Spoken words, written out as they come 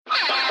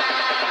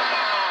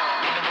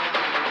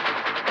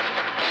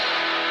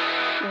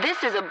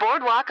This is a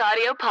Boardwalk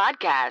Audio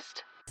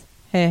podcast.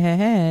 Hey, hey,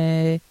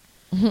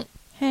 hey.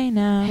 Hey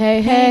now.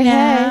 Hey, hey,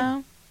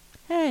 now.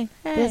 Hey,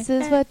 hey. This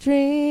is what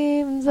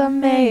dreams are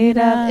made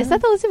of. Is that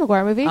the Lizzie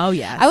McGuire movie? Oh,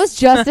 yes. I was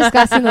just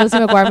discussing the Lizzie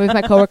McGuire movie with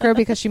my coworker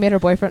because she made her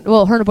boyfriend,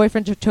 well, her and her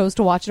boyfriend chose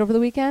to watch it over the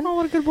weekend. Oh,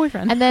 what a good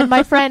boyfriend. And then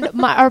my friend,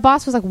 our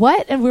boss was like,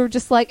 what? And we were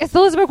just like, it's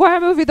the Lizzie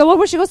McGuire movie, the one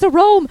where she goes to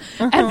Rome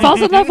and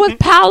falls in love with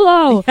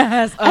Paolo.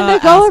 Yes. And they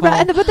go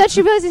around, but then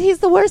she realizes he's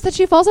the worst, that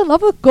she falls in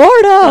love with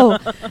Gordo.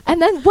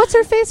 And then what's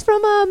her face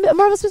from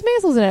Marvelous Miss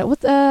Maisel's in it?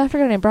 I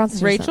forget her name.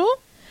 Bronson. Rachel?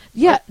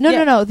 Yeah.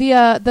 No.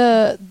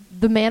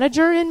 The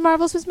manager in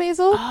Marvelous Miss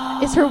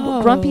Maisel is her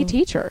grumpy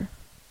teacher.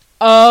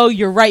 Oh,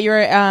 you're right.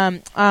 You're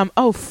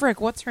oh frick,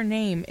 what's her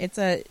name? It's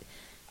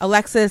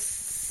Alexis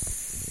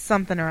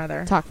something or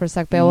other. Talk for a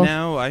sec, Beowulf.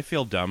 Now I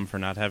feel dumb for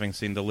not having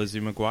seen the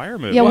Lizzie McGuire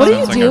movie. Yeah, what are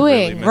you Sounds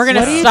doing? Really We're going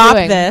What are to you stop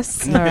doing?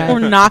 this. All right.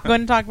 We're not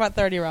going to talk about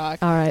 30 Rock.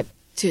 All right.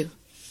 2,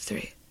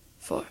 3,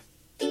 4.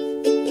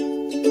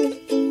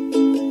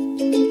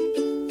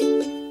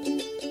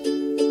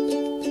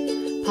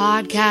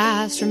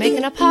 Podcast. We're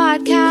making a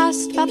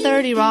podcast about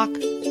 30 Rock.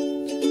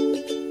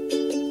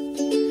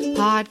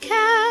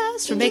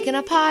 Podcast. We're making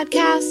a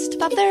podcast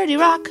about 30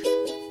 Rock.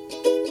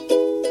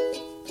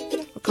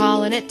 We're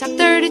calling it Talk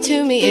 30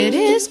 to Me. It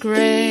is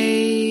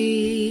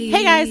great.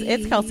 Hey guys,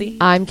 it's Kelsey.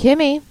 I'm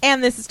Kimmy.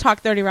 And this is Talk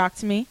 30 Rock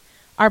to Me,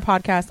 our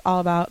podcast all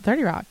about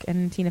 30 Rock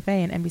and Tina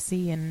Fey and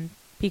NBC and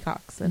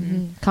Peacocks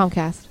and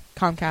Comcast.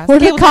 Comcast. We're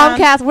the Cable Town.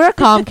 Comcast. We're a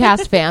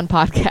Comcast fan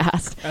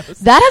podcast.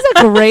 That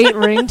has a great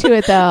ring to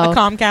it, though. A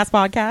Comcast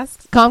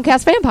podcast.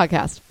 Comcast fan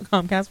podcast.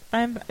 Comcast.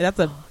 That's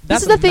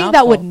This is the thing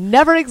that would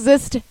never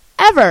exist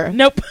ever.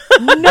 Nope.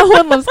 No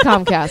one loves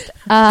Comcast.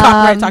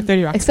 Copyright Talk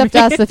 30 Rock. Except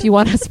us. If you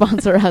want to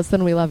sponsor us,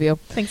 then we love you.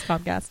 Thanks,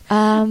 Comcast.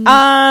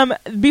 Um,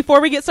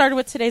 Before we get started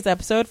with today's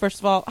episode, first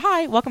of all,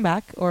 hi, welcome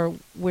back.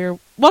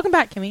 Welcome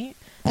back, Kimmy.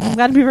 I'm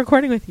glad to be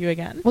recording with you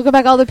again. welcome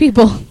back, all the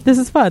people. This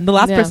is fun. The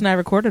last Yeah. person I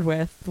recorded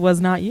with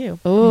was not you.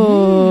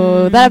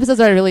 Ooh, that episode's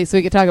already released, so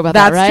we can talk about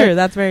that, right? That's true.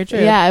 That's very true.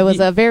 Yeah, it was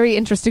a very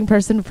interesting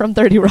person from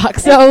 30 Rock,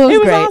 so it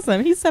was great.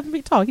 Awesome. He's 7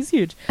 feet tall. He's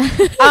huge.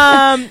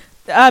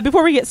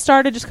 Before we get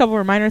started, just a couple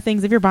reminder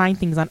things. If you're buying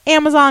things on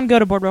Amazon, go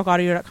to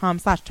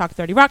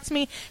boardwalkaudio.com/talk30rock to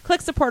me.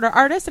 Click support our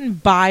artists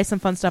and buy some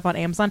fun stuff on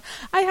Amazon.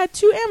 I had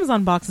 2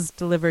 Amazon boxes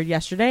delivered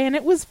yesterday, and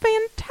it was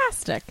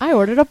fantastic. I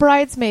ordered a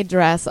bridesmaid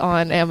dress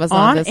on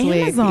Amazon this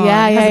week. Amazon?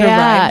 Yeah, Has it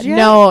arrived yet?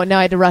 No,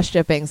 I had to rush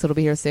shipping, so it'll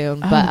be here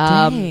soon. Oh, But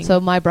dang. so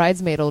my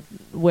bridesmaid will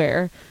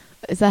wear.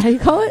 Is that how you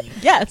call it?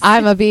 Yes.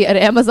 I'm a be an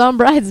Amazon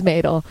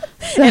bridesmaid'll.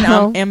 So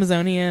An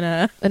Amazonian.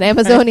 an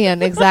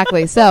Amazonian,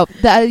 exactly. So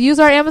use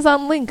our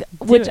Amazon link,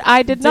 which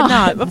I did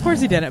not. Of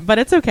course you didn't, but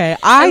it's okay.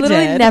 I I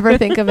literally did. never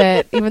think of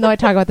it, even though I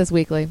talk about this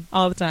weekly.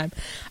 all the time.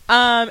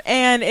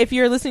 And if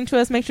you're listening to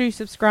us, make sure you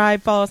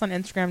subscribe, follow us on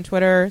Instagram,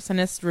 Twitter, send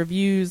us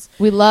reviews.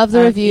 We love the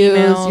reviews.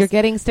 Emails. You're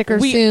getting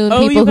stickers We soon. owe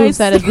People you who guys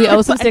said it. We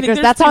owe some I think stickers.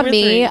 there's That's 2 on or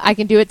me. 3. I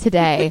can do it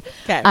today.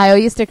 Okay. I owe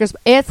you stickers.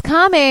 It's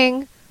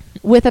coming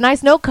with a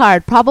nice note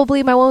card.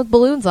 Probably my one with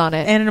balloons on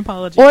it, And an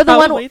apology. or the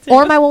Probably, one, too.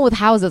 or my one with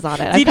houses on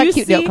it. I've Did got you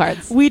cute see, note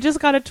cards. We just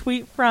got a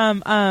tweet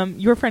from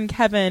your friend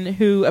Kevin,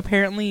 who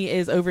apparently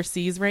is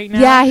overseas right now.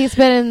 Yeah, he's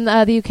been in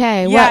the UK.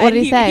 Yeah, What did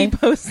and he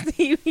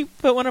say? He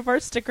put one of our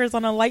stickers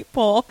on a light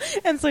pole,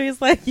 and so he's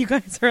like, "You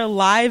guys are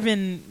alive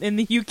in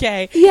the UK."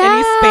 And he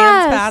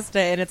spans past it,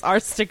 and it's our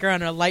sticker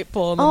on a light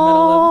pole in the middle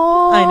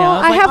of. I know.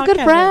 I have good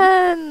Kevin.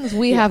 friends.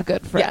 We have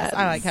good friends. Yes,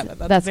 I like Kevin.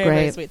 That's very, great.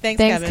 Very sweet. Thanks,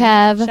 Thanks,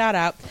 Kevin. Kev. Shout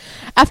out.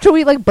 After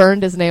we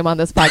burned his name on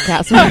this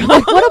podcast, we were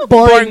like, what a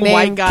boring Boring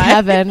white name, guy.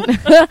 Kevin.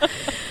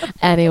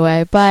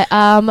 Anyway, but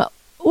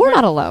we're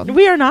not alone.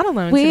 We are not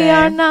alone We today.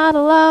 are not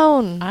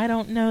alone. I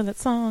don't know that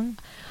song.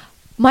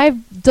 My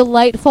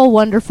delightful,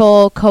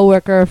 wonderful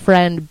coworker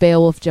friend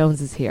Beowulf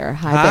Jones is here.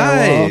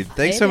 Hi, Beowulf.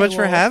 Thanks Hey, so much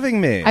for Beowulf.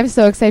 having me. I'm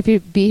so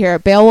excited to be here.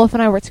 Beowulf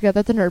and I work together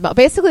at the Nerd Melt.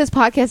 Basically, this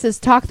podcast is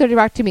Talk 30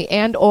 Rock to Me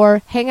and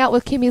or hang out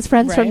with Kimmy's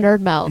friends from Right. Nerd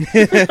Melt.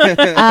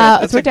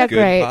 That's It's worked a out good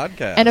great.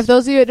 podcast. And if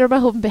those of you at Nerd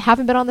Melt who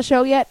haven't been on the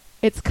show yet,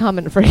 it's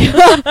coming for you,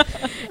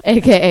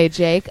 aka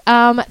Jake.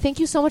 Thank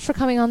you so much for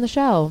coming on the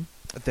show.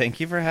 Thank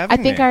you for having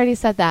me. I think I already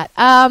said that.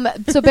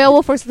 So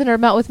Beowulf works at the Nerd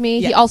Melt with me.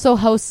 Yes. He also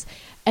hosts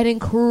an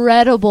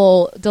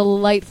incredible,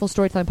 delightful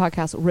storytelling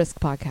podcast, Risk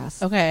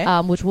Podcast. Okay.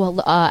 Which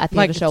will at the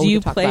end of the show do we you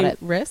can talk play about it.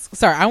 Risk?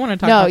 Sorry, I want to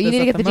talk No, about you this need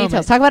to at get the details.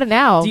 moment. Talk about it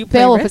now. Do you play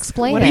Beowulf, Risk?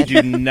 explain What We it.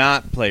 do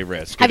not play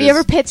Risk. Have It you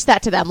ever is- pitched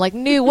that to them? Like,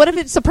 new? What if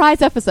it's a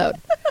surprise episode?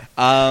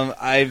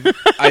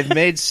 I've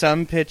made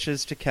some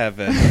pitches to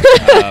Kevin.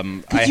 I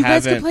You guys could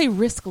haven't. play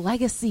Risk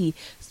Legacy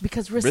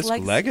because Risk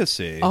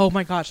Legacy. Oh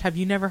my gosh, have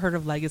you never heard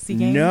of Legacy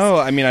games? No,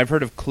 I mean I've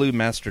heard of Clue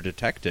Master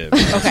Detective.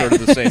 It's sort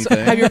of the same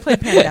thing. Have you ever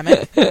played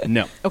Pandemic?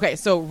 No. Okay,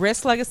 so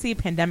Risk Legacy,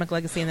 Pandemic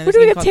Legacy, and then We're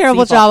there's doing game a called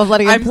terrible Seafall. job of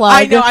letting him plug.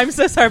 I know, I'm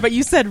so sorry, but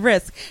you said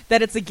Risk.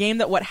 That it's a game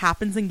that what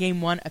happens in game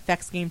 1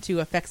 affects game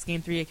 2, affects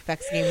game 3,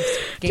 affects game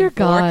Dear 4,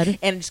 God.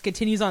 and it just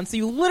continues on. So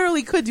you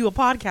literally could do a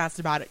podcast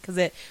about it because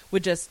it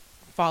would just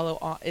follow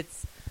on.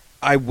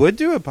 I would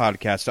do a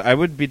podcast. I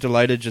would be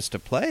delighted just to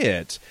play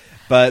it.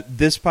 But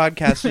this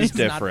podcast is It's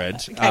not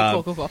different. that.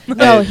 Okay, cool.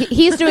 No,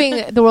 he's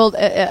doing the world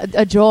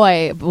a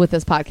joy with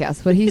this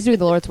podcast, but he's doing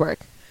the Lord's work.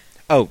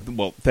 Oh,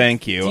 well,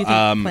 thank you. Do you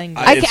think playing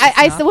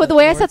The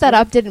way I set that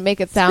up didn't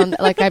make it sound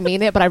like I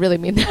mean it, but I really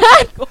mean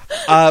that.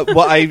 Well,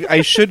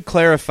 I should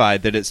clarify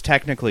that it's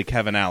technically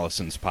Kevin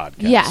Allison's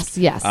podcast.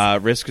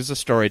 Yes. Risk is a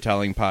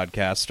storytelling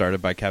podcast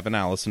started by Kevin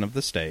Allison of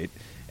The State,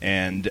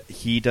 and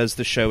he does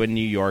the show in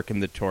New York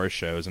and the tour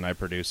shows, and I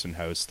produce and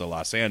host the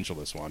Los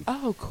Angeles one.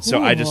 Oh, cool.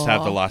 So I just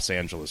have the Los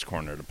Angeles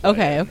corner to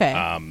play.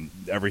 Okay.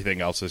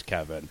 Everything else is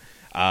Kevin.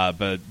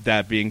 But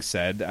that being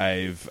said,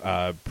 I've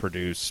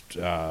produced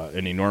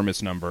an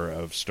enormous number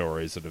of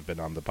stories that have been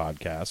on the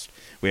podcast.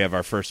 We have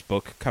our first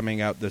book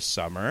coming out this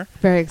summer.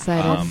 Very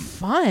excited.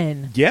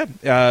 Fun.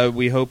 Yeah,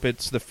 we hope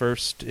it's the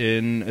first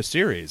in a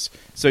series.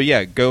 So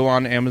yeah, go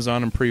on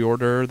Amazon and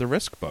pre-order the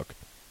Risk book.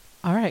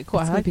 All right, cool.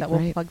 That's I like gonna that. be We'll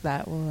great. plug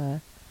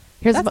that.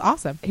 Here's That's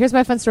awesome. Here's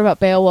my fun story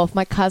about Beowulf.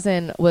 My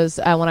cousin was,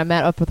 when I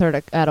met up with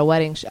her at a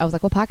wedding, I was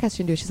like, what podcast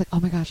you do? She's like, oh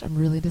my gosh, I'm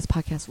really into this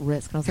podcast,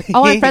 Risk. And I was like,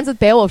 oh, I'm friends with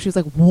Beowulf. She was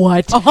like,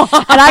 what? And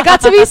I got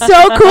to be so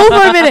cool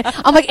for a minute.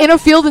 I'm like in a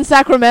field in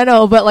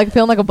Sacramento, but like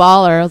feeling like a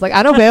baller. I was like,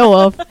 I know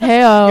Beowulf.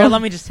 Hey-o. Here,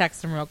 let me just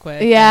text him real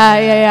quick.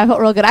 Yeah. I felt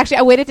real good. Actually,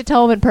 I waited to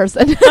tell him in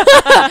person.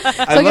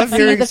 I love see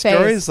hearing the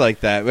stories like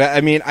that.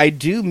 I mean, I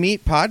do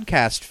meet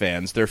podcast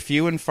fans. They're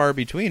few and far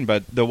between,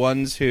 but the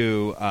ones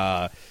who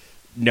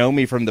know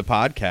me from the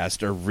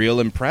podcast are real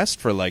impressed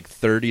for like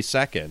 30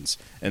 seconds.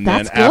 And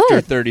That's then after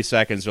good. 30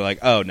 seconds, they're like,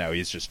 oh, no,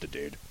 he's just a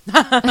dude.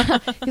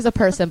 He's a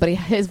person, but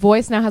his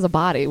voice now has a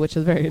body, which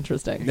is very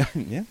interesting.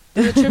 Yeah.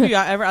 The trivia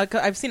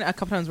I've seen it a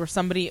couple times where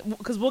somebody,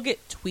 because we'll get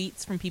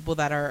tweets from people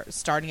that are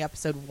starting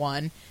episode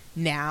 1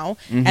 now,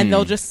 and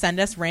they'll just send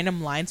us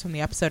random lines from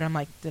the episode. I'm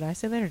like, did I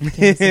say that or did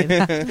I say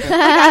that? Like,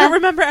 I don't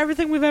remember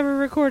everything we've ever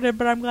recorded,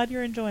 but I'm glad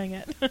you're enjoying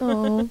it.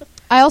 Oh.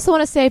 I also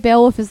want to say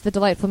Beowulf is the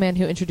delightful man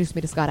who introduced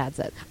me to Scott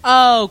Adsit.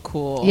 Oh,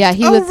 cool. Yeah,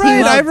 he Oh, was. right, He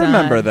was I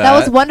remember that. That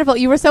was wonderful.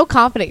 You were so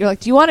confident. You're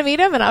like, do you want to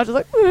meet him? And I was just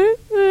like,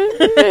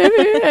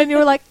 and you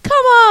were like,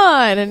 come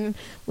on. And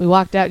we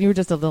walked out and you were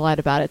just a delight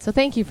about it. So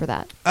thank you for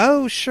that.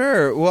 Oh,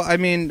 sure. Well, I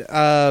mean,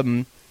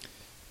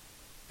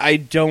 I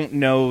don't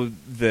know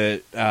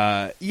that.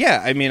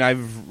 I mean,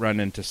 I've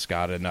run into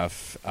Scott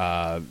enough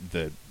that.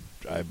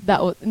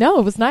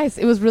 It was nice.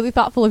 It was really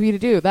thoughtful of you to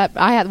do that.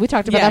 We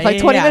talked about Yeah, that for like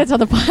yeah, 20 yeah. minutes on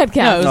the podcast.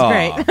 No, it was Aw.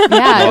 great. Yeah,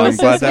 Well, it I'm was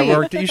so glad that sweet.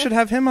 worked. You should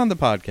have him on the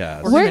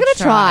podcast. We're gonna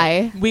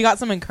try. We got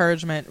some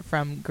encouragement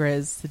from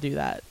Grizz to do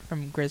that,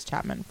 from Grizz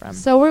Chapman.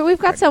 So we've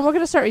got some. We're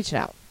gonna start reaching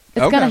out.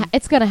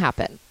 It's gonna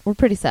happen. We're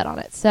pretty set on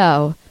it.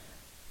 So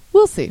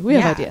we'll see. We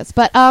have ideas.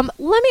 But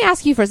let me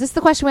ask you first. This is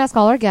the question we ask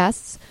all our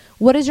guests.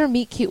 What is your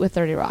meet cute with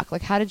 30 Rock?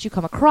 Like, how did you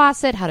come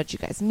across it? How did you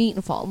guys meet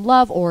and fall in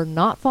love or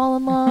not fall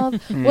in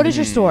love? What is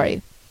your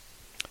story?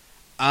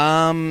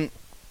 The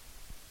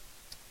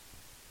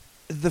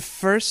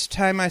first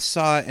time I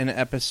saw an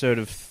episode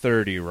of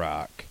 30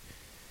 Rock,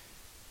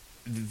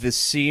 the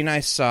scene I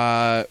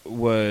saw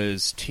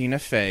was Tina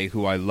Fey,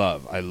 who I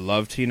love. I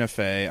love Tina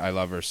Fey. I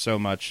love her so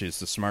much. She's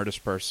the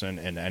smartest person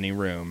in any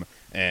room,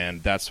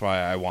 and that's why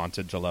I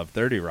wanted to love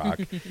 30 Rock.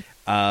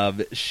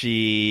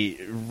 She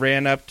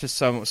ran up to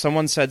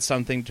someone said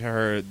something to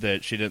her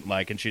that she didn't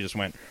like, and she just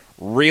went,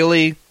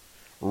 really?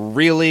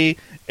 Really?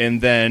 And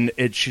then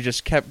she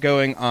just kept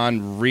going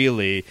on,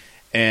 really.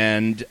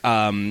 And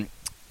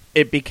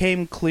it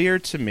became clear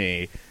to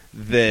me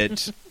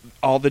that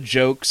all the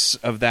jokes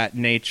of that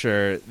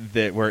nature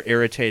that were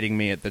irritating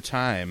me at the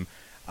time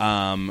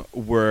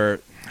were...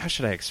 How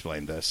should I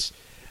explain this?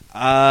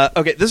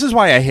 Okay, this is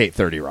why I hate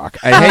 30 Rock.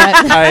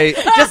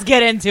 Just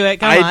get into it.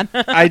 Come on.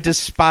 I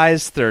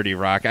despise 30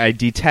 Rock. I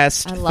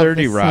detest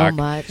 30 Rock so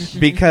much.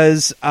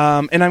 because,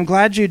 and I'm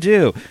glad you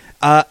do.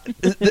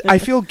 I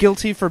feel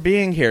guilty for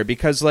being here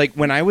because, like,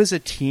 when I was a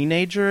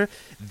teenager,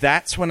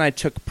 that's when I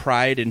took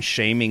pride in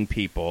shaming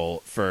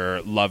people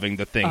for loving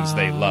the things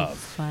they love.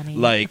 Funny.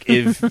 Like,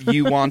 if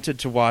you wanted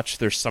to watch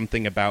There's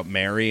Something About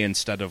Mary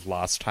instead of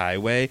Lost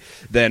Highway,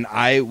 then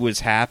I was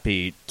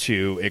happy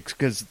to,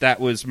 because that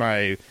was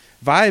my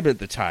vibe at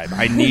the time.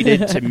 I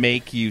needed to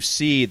make you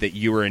see that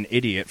you were an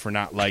idiot for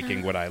not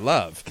liking what I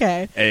love.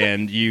 Okay.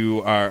 And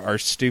you are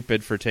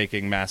stupid for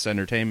taking mass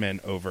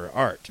entertainment over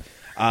art.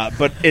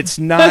 But it's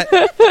not.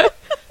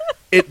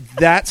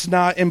 That's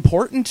not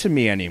important to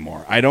me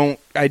anymore. I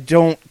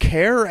don't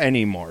care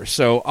anymore.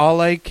 So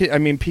I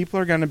mean, people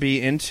are going to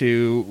be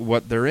into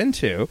what they're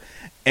into,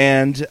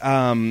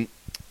 and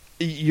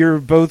you're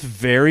both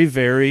very,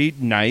 very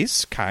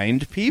nice,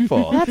 kind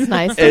people. That's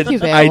nice. Thank you,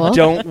 And Beowulf. I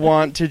don't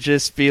want to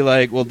just be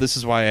like, well, this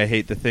is why I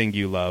hate the thing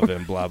you love,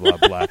 and blah blah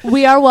blah.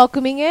 We are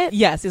welcoming it.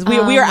 Yes, we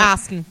are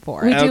asking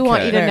for We it. do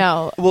want you to Okay.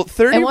 know. Well,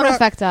 30 It won't Rock.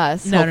 affect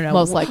us. No.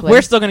 Most likely.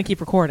 We're still going to keep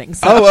recording.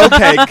 So. Oh,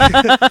 okay.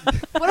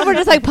 What if we're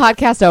just like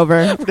podcast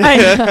over?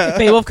 Right.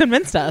 Beowulf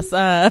convinced us.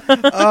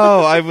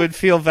 Oh, I would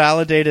feel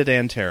validated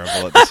and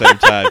terrible at the same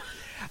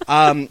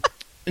time.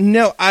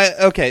 No,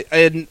 okay.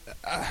 And,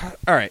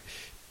 all right.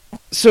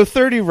 So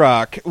 30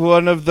 Rock,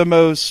 one of the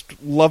most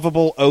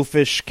lovable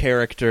oafish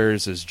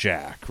characters is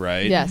Jack,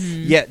 right? Yes.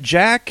 Yet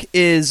Jack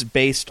is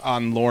based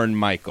on Lorne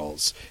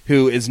Michaels,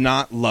 who is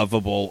not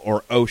lovable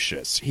or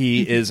oafish.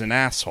 He is an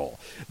asshole.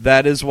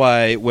 That is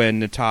why when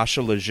Natasha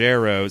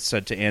Leggero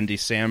said to Andy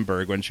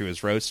Samberg when she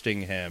was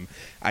roasting him,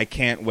 I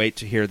can't wait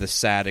to hear the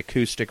sad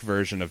acoustic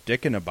version of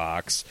Dick in a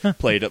Box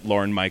played at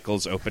Lorne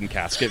Michaels' open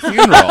casket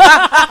funeral.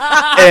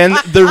 And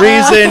the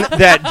reason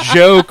that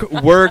joke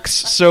works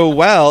so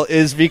well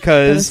is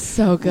because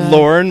so good.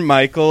 Lorne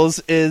Michaels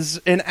is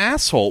an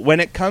asshole. When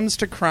it comes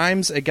to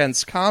crimes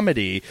against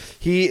comedy,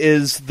 he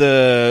is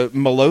the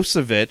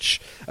Milosevic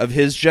of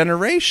his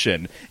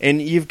generation. And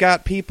you've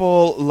got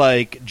people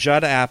like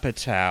Judd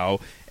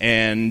Apatow,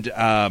 and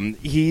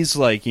he's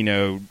like,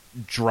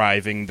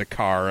 driving the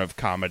car of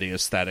comedy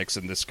aesthetics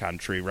in this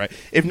country, right?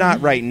 If not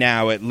right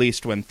now, at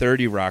least when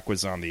 30 Rock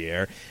was on the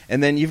air.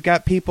 And then you've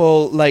got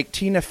people like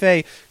Tina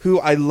Fey, who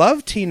I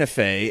love Tina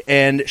Fey,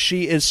 and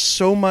she is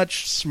so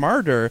much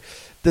smarter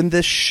than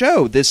this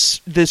show,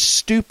 this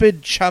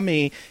stupid,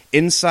 chummy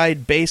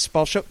inside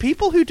baseball show.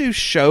 People who do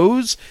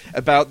shows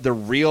about the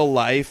real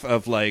life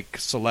of like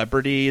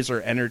celebrities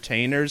or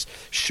entertainers,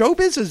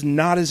 showbiz is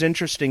not as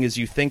interesting as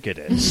you think it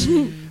is.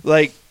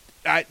 Like,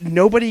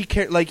 nobody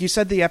cares. Like you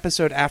said, the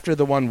episode after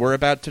the one we're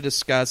about to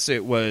discuss,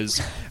 it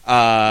was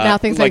now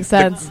things like make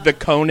sense. The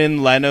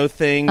Conan Leno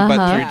thing,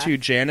 but through two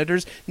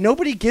janitors.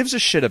 Nobody gives a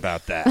shit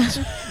about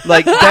that.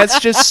 Like, that's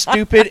just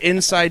stupid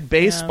inside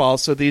baseball.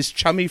 So these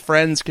chummy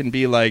friends can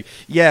be like,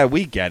 "Yeah,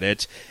 we get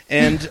it,"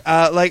 and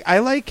like I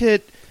like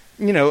it.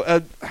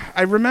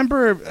 I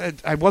remember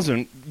I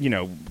wasn't,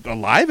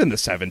 alive in the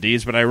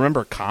 70s, but I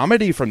remember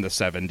comedy from the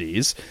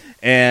 70s,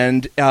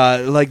 and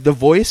like the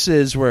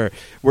voices were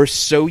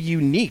so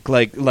unique,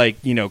 like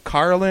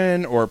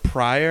Carlin or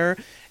Pryor,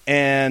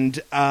 and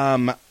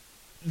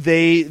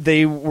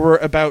they were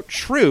about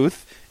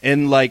truth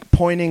and like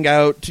pointing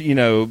out,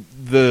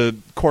 the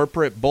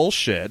corporate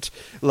bullshit.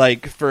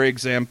 Like, for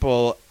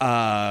example,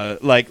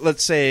 like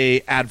let's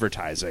say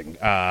advertising,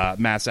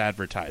 mass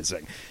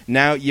advertising.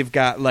 Now you've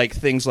got like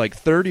things like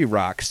 30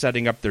 Rock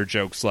setting up their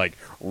jokes like,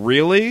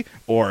 really?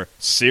 Or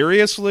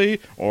seriously?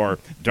 Or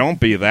don't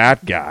be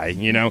that guy.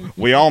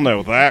 We all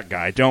know that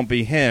guy. Don't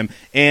be him.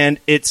 And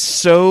it's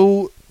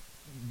so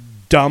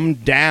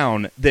dumbed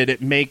down that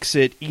it makes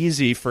it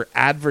easy for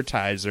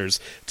advertisers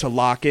to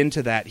lock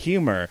into that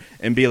humor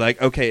and be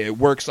like, okay, it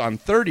works on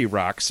 30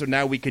 Rock, so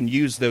now we can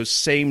use those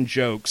same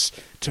jokes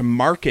to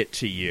market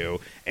to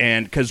you,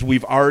 and because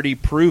we've already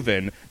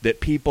proven that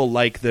people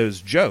like those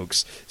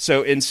jokes.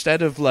 So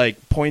instead of like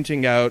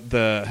pointing out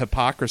the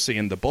hypocrisy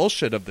and the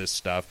bullshit of this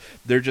stuff,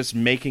 they're just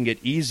making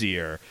it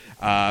easier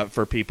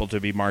for people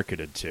to be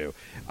marketed to.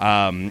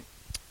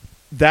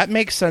 That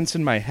makes sense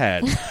in my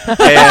head,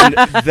 and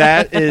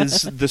that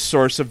is the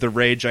source of the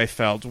rage I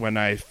felt when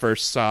I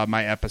first saw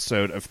my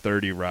episode of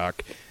 30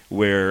 Rock,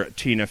 where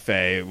Tina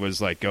Fey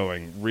was like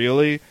going,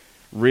 really?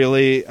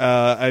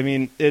 I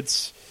mean,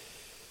 it's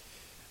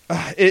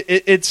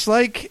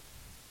like,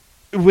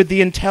 with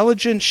the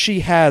intelligence she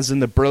has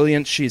and the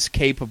brilliance she's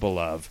capable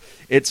of,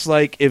 it's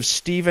like if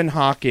Stephen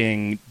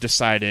Hawking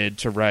decided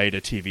to write a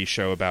TV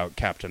show about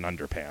Captain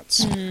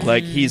Underpants.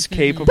 Like, he's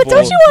capable. But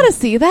don't you want to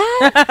see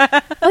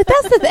that? Like,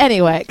 that's the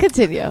anyway.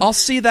 Continue. I'll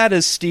see that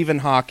as Stephen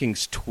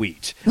Hawking's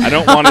tweet. I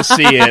don't want to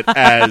see it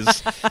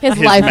as his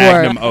life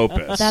magnum work.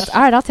 opus. That's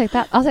all right. I'll take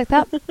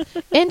that.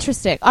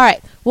 Interesting. All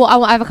right. Well,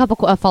 I have a couple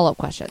follow-up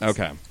questions.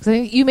 Okay. Because I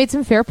think you made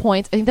some fair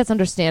points. I think that's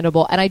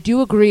understandable, and I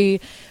do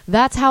agree.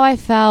 That's how I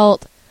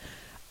felt.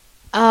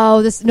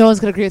 No one's going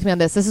to agree with me on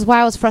this. This is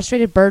why I was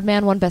frustrated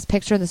Birdman won Best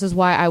Picture, and this is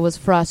why I was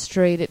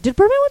frustrated. Did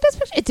Birdman win Best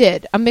Picture? It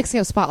did. I'm mixing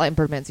up Spotlight and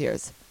Birdman's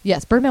years.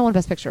 Yes, Birdman won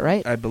Best Picture,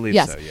 right? I believe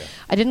yes. so, yeah.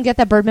 I didn't get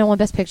that Birdman won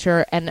Best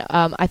Picture, and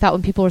I thought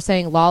when people were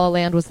saying La La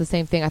Land was the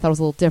same thing, I thought it was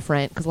a little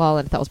different, because La La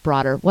Land I thought was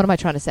broader. What am I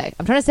trying to say?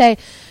 I'm trying to say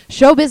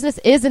show business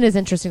isn't as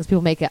interesting as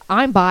people make it.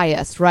 I'm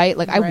biased, right?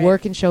 Like, I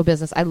work in show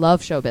business. I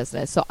love show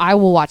business, so I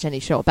will watch any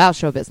show about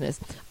show business,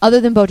 other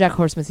than BoJack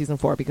Horseman Season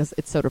 4, because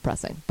it's so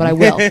depressing. But I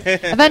will.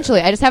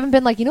 Eventually. I just haven't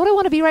been like, you know what I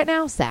want to be right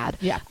now? Sad.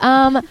 Yeah.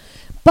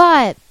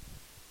 But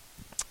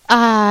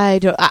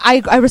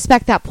I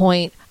respect that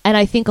point, and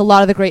I think a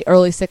lot of the great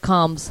early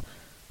sitcoms,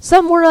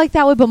 some were like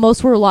that way, but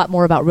most were a lot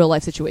more about real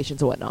life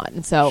situations and whatnot.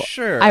 And so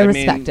sure, I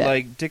respect it.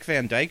 Like Dick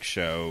Van Dyke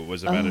Show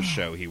was about a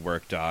show he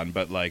worked on,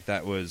 but like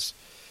that was,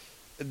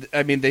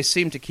 I mean, they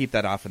seem to keep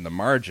that off in the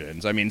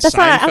margins. I mean,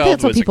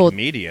 Seinfeld was a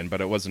comedian,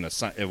 but it wasn't a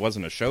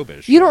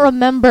showbiz show. You don't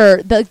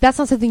remember that's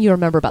not something you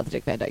remember about the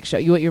Dick Van Dyke Show.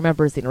 What you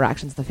remember is the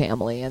interactions of the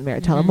family and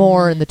Mary Tyler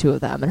Moore and the two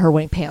of them and her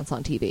wearing pants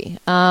on TV.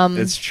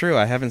 It's true.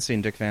 I haven't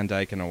seen Dick Van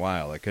Dyke in a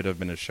while. It could have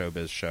been a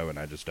showbiz show, and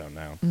I just don't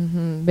know.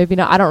 Maybe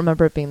not. I don't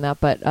remember it being that,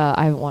 but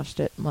I haven't watched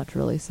it much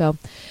really. So,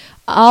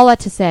 all that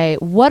to say,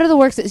 what are the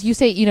works that you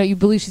say? You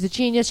believe she's a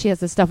genius. She has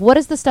this stuff. What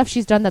is the stuff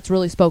she's done that's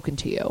really spoken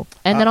to you?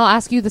 And then I'll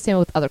ask you the same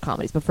with other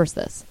comedies. But first,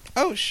 this.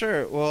 Oh,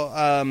 sure.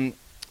 Well,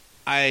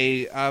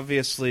 I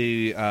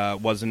obviously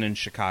wasn't in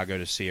Chicago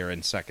to see her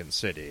in Second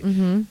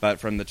City, but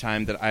from the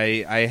time that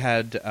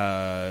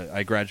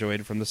I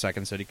graduated from the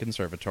Second City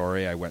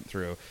Conservatory, I went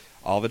through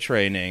all the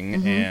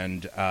training,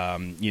 and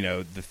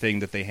the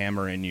thing that they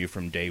hammer in you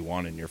from day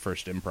one in your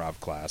first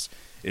improv class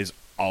is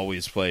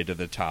always play to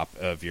the top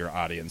of your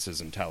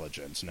audience's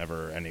intelligence,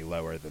 never any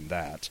lower than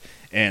that.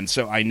 And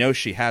so I know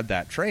she had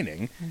that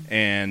training,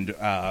 and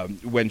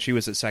when she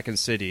was at Second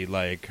City,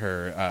 like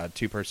her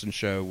two-person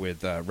show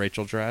with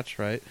Rachel Dratch,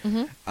 right?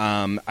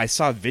 I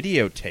saw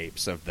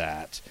videotapes of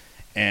that,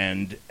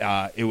 and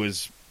I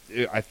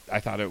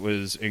thought it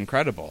was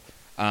incredible.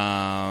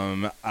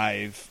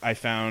 I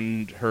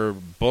found her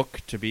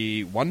book to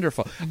be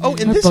wonderful. Oh,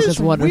 and this is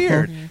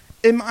weird.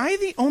 Am I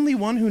the only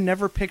one who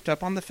never picked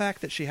up on the fact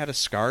that she had a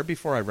scar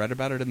before I read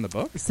about it in the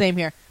book? Same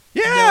here.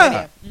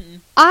 Yeah. No,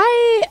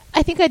 I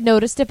think I'd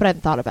noticed it, but I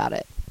hadn't thought about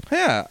it.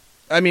 Yeah.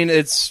 I mean,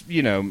 it's,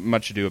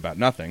 much ado about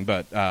nothing,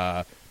 but...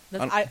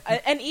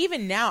 and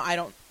even now, I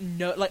don't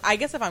know. Like, I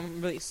guess if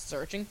I'm really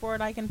searching for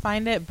it, I can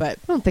find it, but...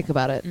 I don't think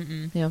about it.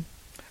 Yeah.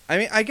 I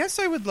mean, I guess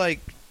I would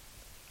like...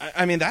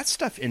 I mean, that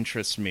stuff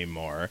interests me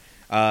more.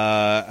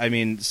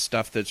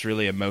 Stuff that's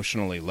really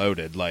emotionally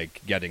loaded, like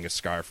getting a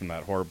scar from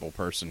that horrible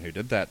person who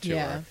did that to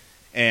her.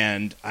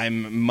 And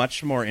I'm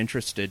much more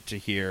interested to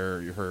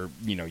hear her,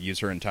 use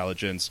her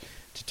intelligence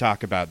to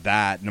talk about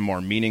that in a more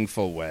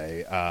meaningful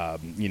way,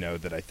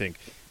 that I think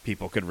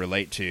people could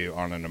relate to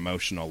on an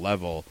emotional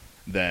level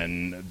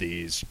than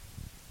these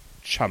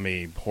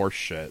chummy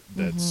horseshit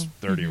that's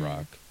 30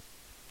 Rock.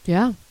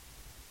 Yeah.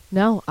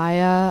 No,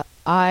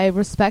 I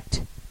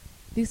respect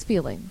these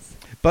feelings.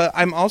 But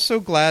I'm also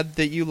glad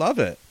that you love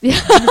it.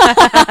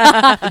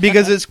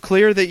 Because it's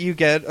clear that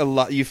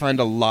you find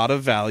a lot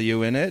of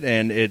value in it,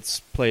 and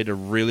it's played a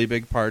really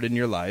big part in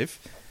your life.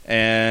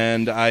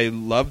 And I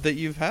love that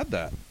you've had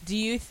that. Do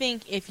you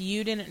think if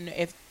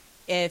it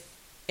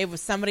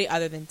was somebody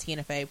other than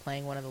Tina Fey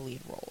playing one of the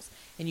lead roles,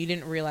 and you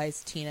didn't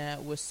realize Tina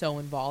was so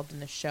involved in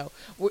the show,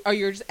 are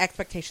your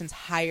expectations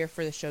higher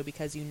for the show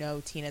because you know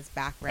Tina's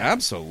background?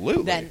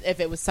 Absolutely. Than if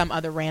it was some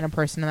other random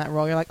person in that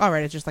role, you're like, all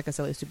right, it's just like a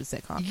silly, stupid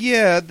sitcom.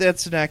 Yeah,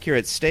 that's an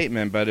accurate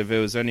statement, but if it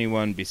was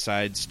anyone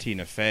besides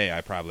Tina Fey, I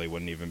probably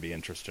wouldn't even be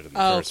interested in the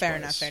first place. Oh,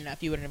 fair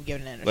enough. You wouldn't have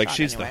given it a shot. Like,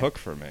 she's anyway. the hook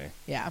for me.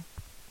 Yeah.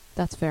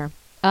 That's fair.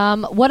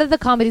 What are the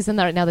comedies in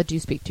there right now that you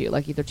speak to?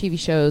 Like either TV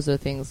shows or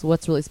things.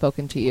 What's really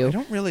spoken to you? I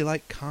don't really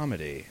like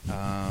comedy.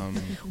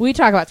 We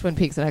talk about Twin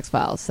Peaks and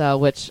X-Files,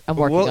 which I'm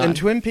working on. Well, and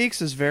Twin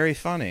Peaks is very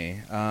funny.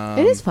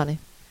 It is funny.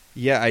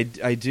 Yeah,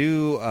 I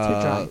do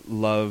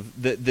love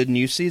the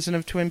new season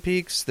of Twin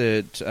Peaks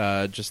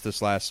that just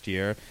this last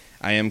year.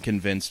 I am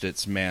convinced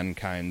it's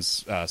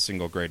mankind's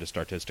single greatest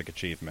artistic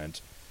achievement.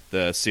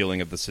 The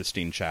ceiling of the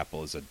Sistine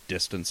Chapel is a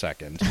distant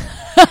second.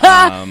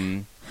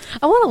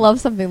 I want to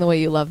love something the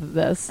way you love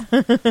this.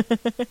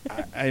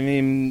 I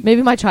mean...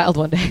 Maybe my child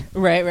one day.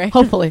 Right.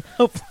 Hopefully.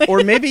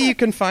 Or maybe you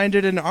can find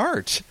it in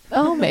art.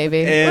 Oh,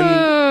 maybe.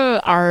 And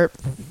art.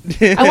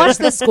 I watched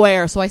The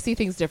Square, so I see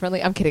things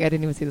differently. I'm kidding. I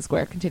didn't even see The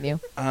Square. Continue.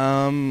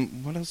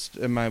 What else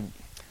am I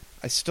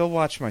still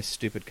watch my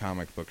stupid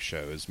comic book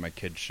shows, my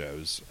kid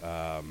shows.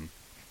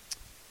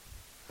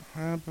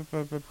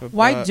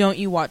 Why don't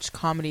you watch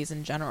comedies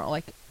in general?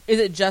 Like, is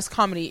it just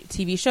comedy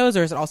TV shows,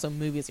 or is it also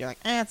movies? You're like,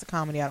 it's a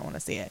comedy, I don't want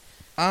to see it.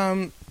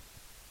 I'm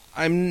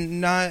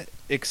not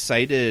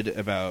excited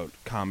about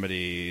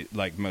comedy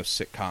like most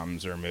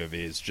sitcoms or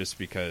movies, just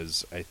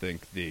because I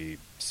think the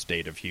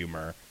state of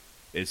humor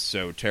is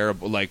so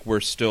terrible. Like, we're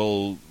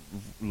still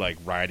like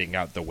riding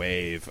out the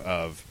wave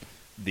of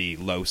the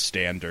low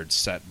standards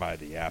set by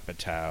the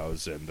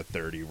Apatows and the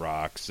 30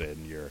 Rocks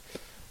and your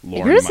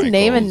Lorne You're just Michaels.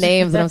 naming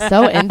names, and I'm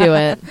so into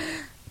it.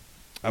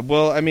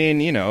 Well, I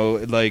mean,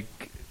 like,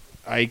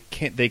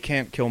 they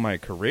can't kill my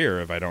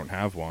career if I don't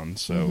have one.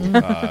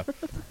 So,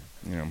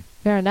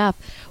 Fair enough.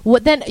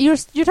 What then? You're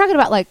talking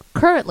about like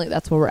currently.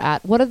 That's where we're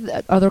at. What are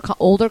the other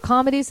older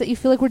comedies that you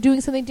feel like we're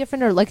doing something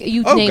different, or like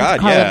you named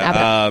God, Carlin?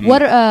 yeah.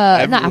 What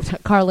are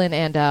not Carlin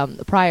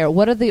and Pryor?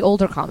 What are the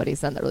older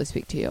comedies then that really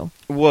speak to you?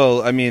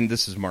 Well, I mean,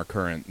 this is more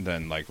current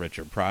than like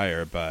Richard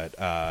Pryor, but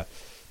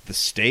The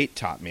State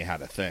taught me how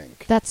to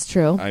think. That's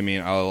true. I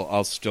mean,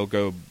 I'll still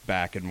go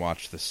back and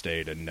watch The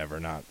State and never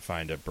not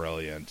find it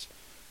brilliant.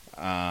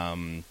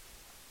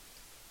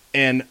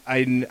 And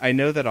I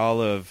know that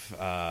all of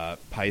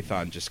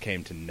Python just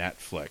came to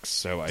Netflix.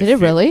 So Did it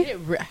really?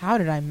 How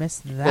did I miss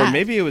that? Or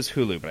maybe it was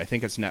Hulu, but I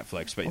think it's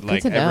Netflix. But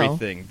like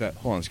everything that,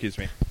 hold on, excuse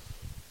me.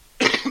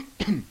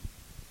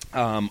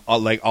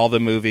 All the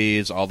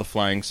movies, all the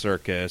Flying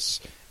Circus,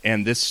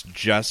 and this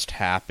just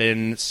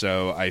happened.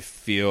 So I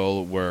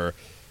feel we're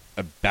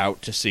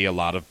about to see a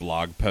lot of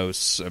blog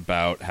posts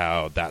about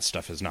how that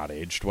stuff has not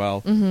aged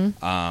well.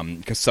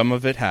 Because some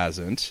of it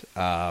hasn't.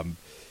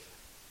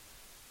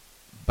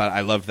 But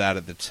I loved that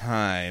at the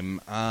time.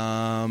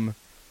 And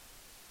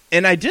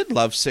I did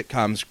love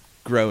sitcoms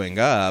growing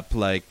up,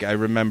 like, I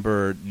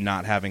remember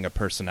not having a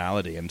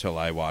personality until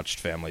I watched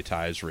Family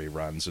Ties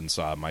reruns and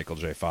saw Michael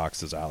J.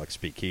 Fox as Alex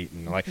P.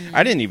 Keaton. Like,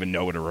 I didn't even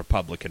know what a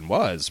Republican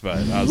was, but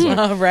I was like,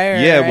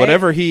 right.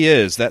 whatever he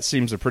is, that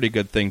seems a pretty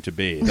good thing to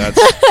be.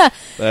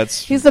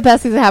 That's He's the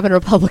best thing to happen to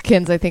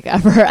Republicans, I think,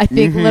 ever. I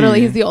think literally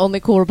he's the only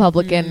cool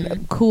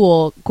Republican,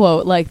 cool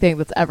quote like thing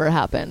that's ever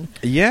happened.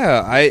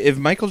 Yeah, if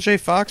Michael J.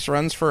 Fox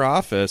runs for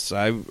office,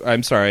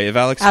 I'm sorry, if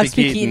Alex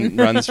P. Keaton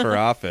runs for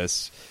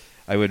office,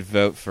 I would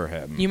vote for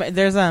him.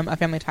 There's a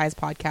Family Ties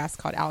podcast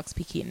called Alex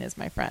P. Keaton is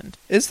my friend.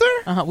 Is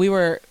there?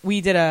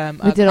 We did a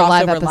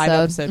live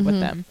episode with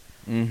them.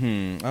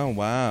 Mm-hmm. Oh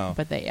wow!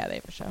 But they have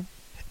a show.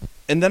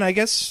 And then I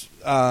guess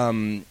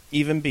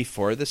even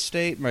before the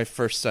state, my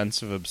first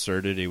sense of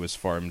absurdity was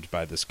formed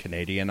by this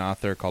Canadian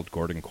author called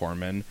Gordon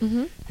Corman,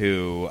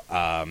 who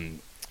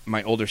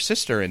my older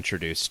sister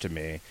introduced to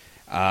me.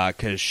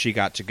 Because she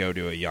got to go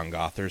to a young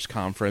authors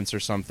conference or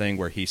something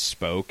where he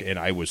spoke, and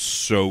I was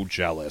so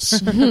jealous.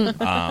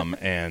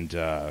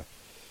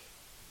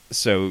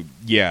 So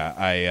yeah,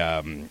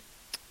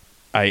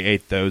 I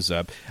ate those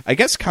up. I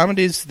guess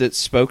comedies that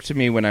spoke to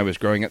me when I was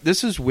growing up.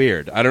 This is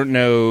weird. I don't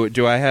know.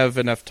 Do I have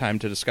enough time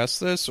to discuss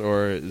this,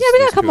 or we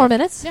got a couple more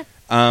minutes. Yeah.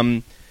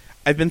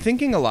 I've been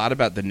thinking a lot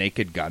about The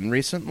Naked Gun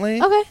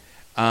recently. Okay.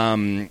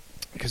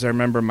 Because I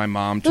remember my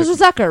mom. This was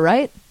Zucker,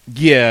 right?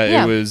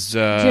 Yeah, it was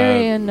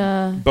Jerry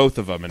and both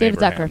of them and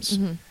David Abrahams.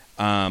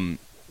 Zucker.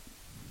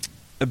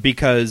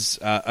 Because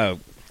I'm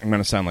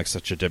going to sound like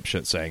such a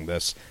dipshit saying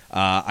this.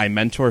 I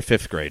mentor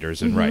fifth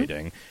graders in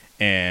writing,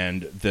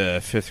 and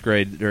the fifth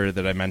grader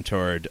that I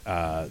mentored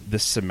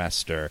this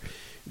semester,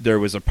 there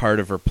was a part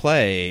of her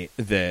play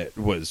that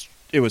was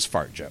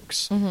fart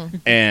jokes,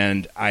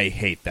 and I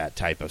hate that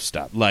type of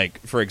stuff. Like,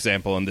 for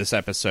example, in this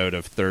episode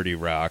of 30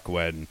 Rock,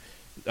 when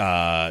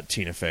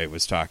Tina Fey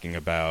was talking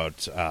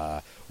about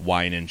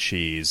wine and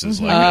cheese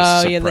as like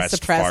a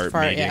suppressed fart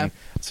meeting. Yeah.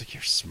 It's like,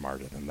 you're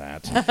smarter than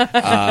that.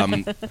 Oh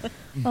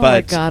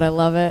my God, I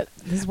love it.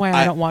 This is why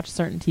I don't watch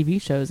certain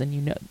TV shows,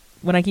 and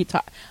when I keep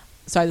talking.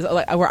 So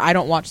where I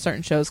don't watch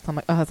certain shows because I'm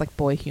like, oh, that's like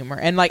boy humor.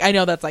 And like, I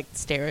know that's like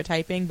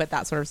stereotyping, but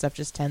that sort of stuff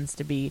just tends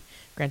to be,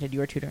 granted,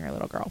 you were tutoring a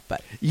little girl,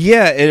 but.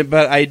 Yeah,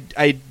 but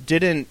I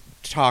didn't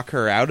talk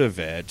her out of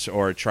it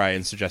or try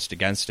and suggest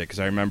against it, because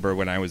I remember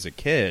when I was a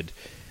kid,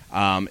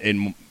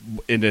 in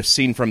a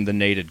scene from The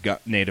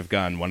Native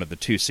Gun, one of the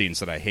two scenes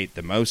that I hate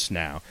the most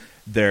now,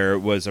 there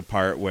was a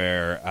part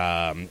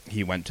where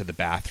he went to the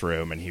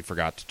bathroom and he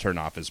forgot to turn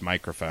off his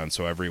microphone,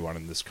 so everyone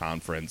in this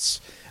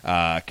conference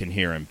can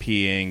hear him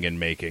peeing and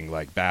making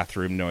like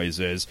bathroom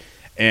noises.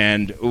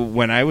 And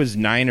when I was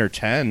 9 or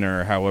 10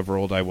 or however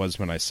old I was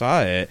when I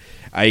saw it,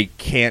 I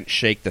can't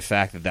shake the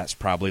fact that that's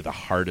probably the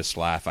hardest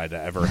laugh I'd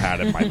ever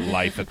had in my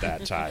life at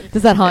that time.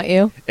 Does that haunt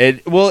you?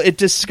 It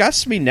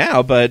disgusts me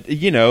now, but,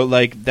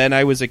 like, then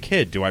I was a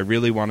kid. Do I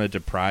really want to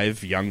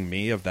deprive young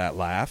me of that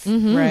laugh?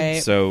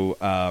 Right. So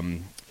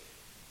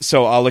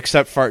I'll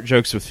accept fart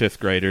jokes with fifth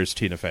graders.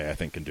 Tina Fey, I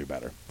think, can do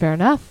better. Fair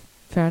enough.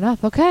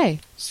 Okay.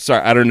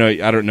 Sorry, I don't know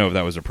if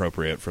that was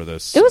appropriate for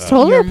this. It was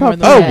totally appropriate.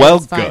 Oh, well,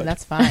 that's fine, good.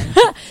 That's fine.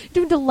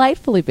 Doing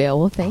delightfully, Beowulf.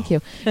 Well, thank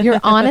you. Your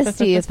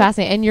honesty is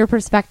fascinating, and your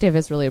perspective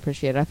is really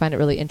appreciated. I find it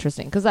really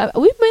interesting, because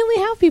we mainly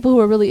have people who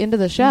are really into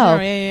the show.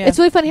 Yeah. It's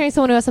really fun hearing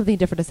someone who has something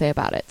different to say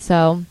about it.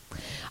 So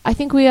I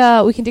think we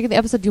can dig in the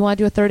episode. Do you want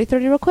to do a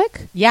 30-30 real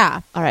quick? Yeah.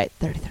 All right,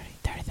 30-30.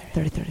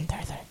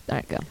 All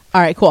right, go.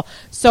 All right, cool.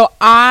 So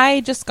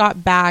I just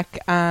got back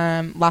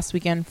last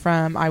weekend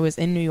I was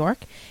in New York,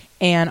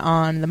 and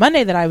on the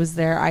Monday that I was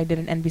there, I did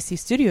an NBC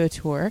studio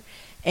tour,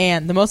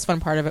 and the most fun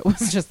part of it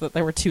was just that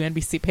there were 2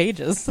 NBC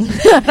pages.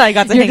 I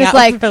got to hang out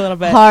for a little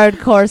bit.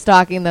 Hardcore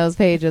stalking those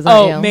pages.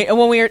 When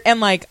we were,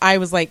 and like I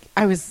was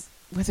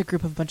with a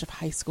group of a bunch of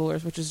high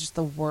schoolers, which was just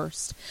the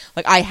worst.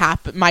 Like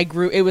my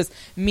group, it was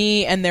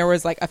me, and there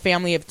was like a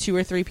family of 2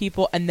 or 3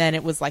 people, and then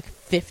it was like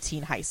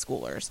 15 high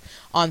schoolers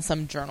on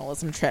some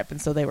journalism trip,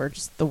 and so they were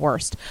just the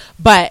worst.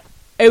 But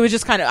it was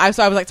just kind of, I was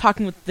like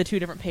talking with the 2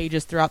 different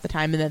pages throughout the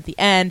time, and then at the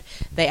end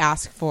they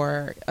asked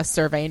for a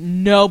survey.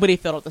 Nobody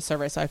filled out the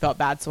survey, so I felt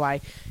bad. So I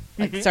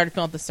started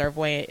filling out the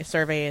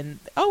survey, and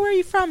where are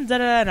you from? Da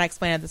da da. And I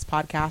explained this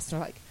podcast,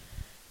 and they're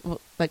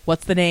like,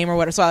 what's the name or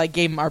whatever. So I like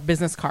gave them our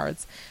business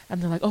cards,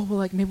 and they're like, oh, well,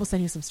 like maybe we'll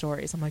send you some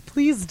stories. I'm like,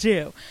 please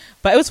do.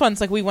 But it was fun.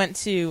 It's like we went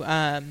to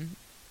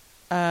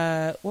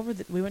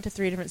we went to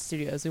 3 different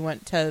studios. We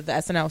went to the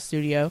SNL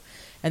studio,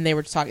 and they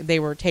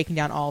were taking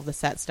down all of the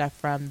set stuff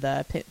from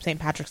the St.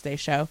 Patrick's Day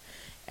show.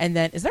 And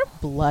then, is there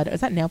blood?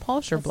 Is that nail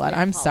polish or blood?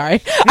 I'm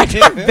sorry. I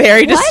got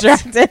very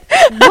distracted.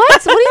 What?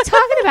 What are you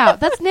talking about?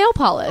 That's nail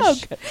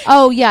polish.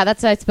 Oh, yeah.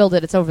 I spilled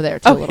it. It's over there,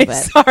 too, a little bit.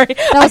 Sorry.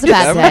 That was a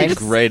bad day. That would be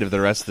great if the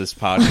rest of this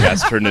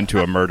podcast turned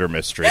into a murder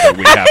mystery that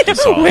we have to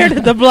solve. Where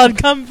did the blood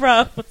come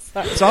from?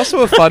 Sorry. It's also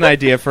a fun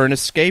idea for an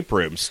escape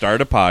room.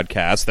 Start a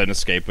podcast, then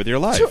escape with your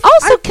life.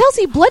 Also,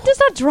 Kelsey, blood does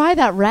not dry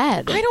that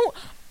red.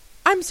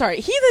 I I'm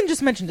sorry. He then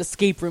just mentioned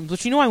escape rooms,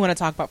 which I want to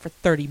talk about for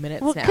 30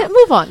 minutes now.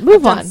 Move on. Move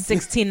I've done on.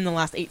 16 in the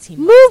last 18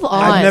 months. Move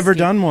on. I've never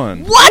done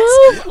one.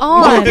 What? Move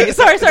on. Okay,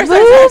 sorry.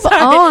 Move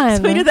on.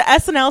 So we did the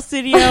SNL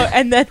studio,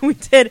 and then we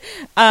did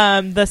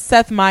the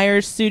Seth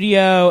Meyers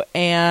studio,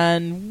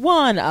 and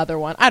one other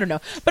one. I don't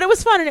know, but it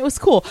was fun and it was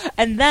cool.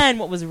 And then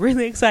what was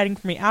really exciting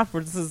for me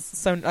afterwards, this is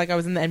so I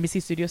was in the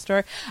NBC studio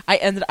store.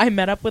 I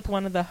met up with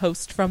one of the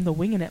hosts from the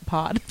Wingin' It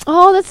pod.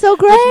 Oh, that's so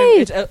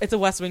great! It's a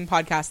West Wing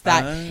podcast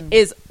that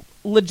is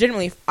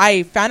legitimately.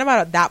 I found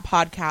about that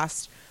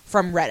podcast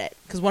from Reddit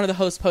because one of the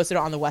hosts posted it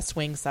on the West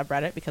Wing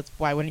subreddit, because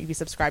why wouldn't you be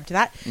subscribed to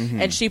that?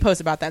 And she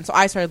posted about that, and so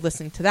I started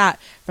listening to that.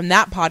 From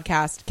that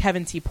podcast,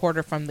 Kevin T.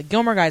 Porter from the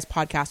Gilmore Guys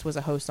podcast was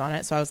a host on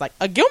it, so I was like,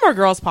 a Gilmore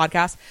Girls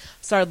podcast.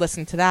 Started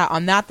listening to that.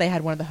 On that, they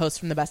had one of the hosts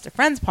from the Best of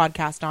Friends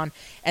podcast on,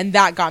 and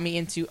that got me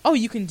into,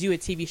 you can do a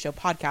TV show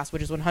podcast,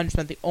 which is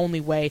 100% the only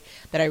way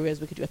that I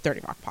realized we could do a 30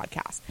 Rock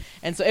podcast.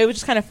 And so it was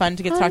just kind of fun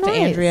to get to talk to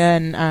Andrea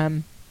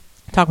and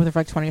talk with her for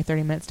like 20 or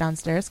 30 minutes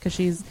downstairs, because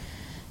she's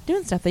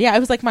doing stuff. It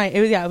was like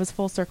it was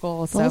full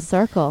circle. Full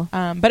circle.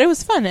 But it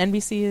was fun.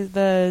 NBC,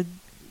 the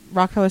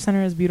Rockefeller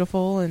Center is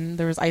beautiful, and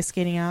there was ice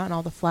skating out and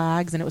all the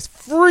flags, and it was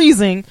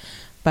freezing,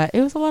 but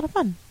it was a lot of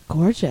fun.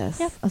 Gorgeous.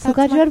 Yeah, I'm so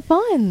glad you had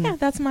fun. Yeah,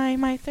 that's my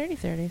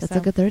 30-30. That's a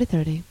good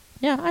 30-30.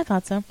 Yeah, I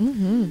thought so.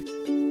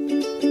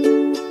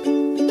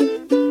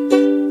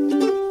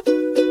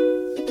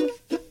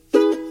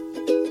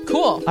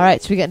 Cool. All right,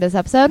 should we get into this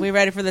episode? We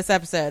ready for this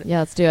episode? Yeah,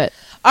 let's do it.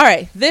 All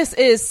right, this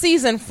is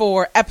season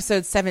 4,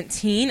 episode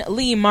 17,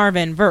 Lee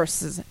Marvin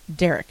versus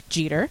Derek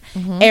Jeter.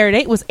 Air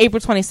date was April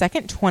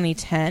 22nd,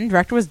 2010.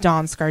 Director was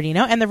Don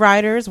Scardino, and the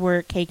writers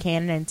were Kay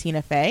Cannon and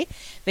Tina Fey.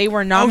 They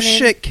were nominated. Oh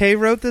shit! Kay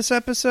wrote this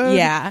episode.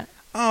 Yeah.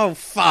 Oh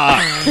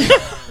fuck!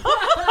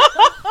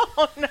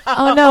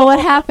 Oh no, what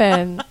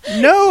happened?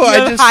 No,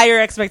 I have higher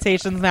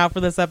expectations now for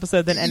this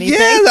episode than anything.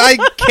 Yeah,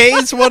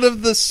 Kay's one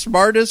of the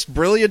smartest,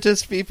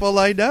 brilliantest people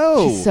I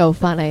know. She's so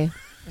funny.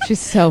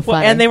 She's so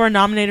funny. And they were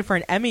nominated for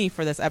an Emmy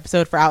for this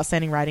episode for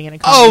outstanding writing in a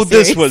comedy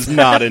series. This was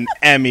not an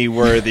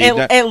Emmy-worthy.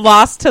 It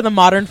lost to the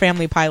Modern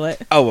Family pilot.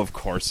 Oh, of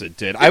course it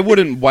did. I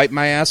wouldn't wipe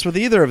my ass with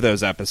either of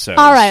those episodes.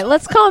 All right,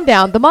 let's calm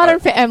down. The Modern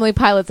Family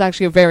pilot's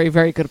actually a very,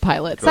 very good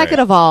pilot. Great. Second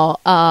of all,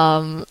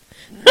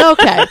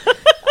 okay.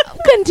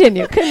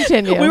 Continue.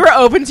 We were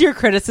open to your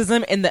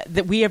criticism in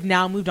that we have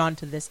now moved on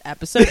to this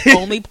episode.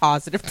 Only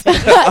positive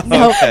things.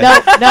 No.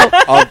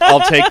 I'll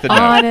take the note.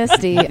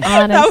 Honesty.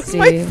 That was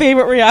my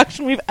favorite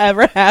reaction we've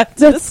ever had.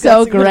 That's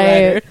so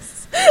great.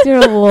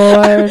 Dear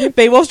Lord.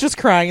 Beowulf's just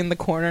crying in the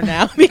corner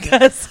now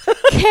because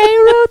Kay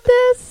wrote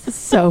this.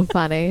 So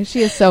funny.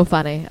 She is so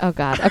funny. Oh,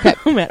 God. Okay.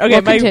 Oh, man. Okay,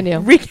 we'll continue.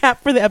 My recap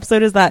for the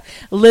episode is that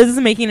Liz is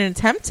making an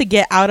attempt to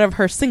get out of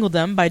her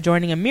singledom by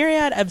joining a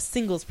myriad of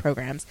singles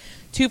programs.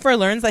 Twofer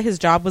learns that his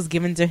job was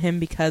given to him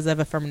because of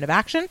affirmative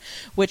action,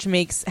 which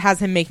has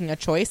him making a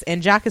choice,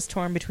 and Jack is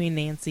torn between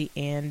Nancy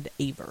and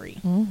Avery.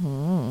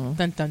 Dun,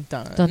 dun,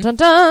 dun. Dun, dun,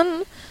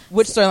 dun.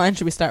 Which storyline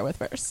should we start with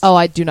first? Oh,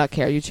 I do not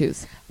care. You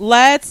choose.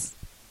 Let's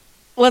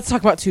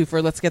talk about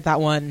Twofer. Let's get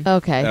that one.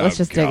 Okay, let's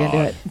just dig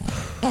into it.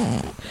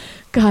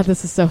 God,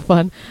 this is so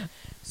fun.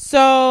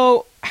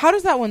 So, how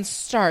does that one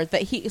start?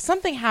 That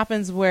something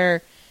happens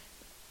where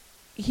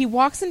he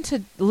walks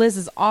into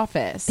Liz's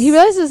office. He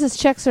realizes his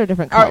checks are a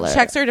different color.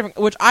 Checks are different,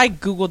 which I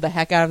Googled the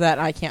heck out of that,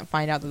 and I can't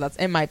find out that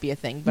it might be a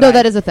thing. But no,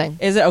 that is a thing.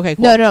 Is it? Okay,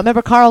 cool. No.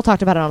 Remember, Carl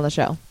talked about it on the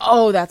show.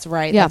 Oh, that's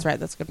right. Yeah. That's right.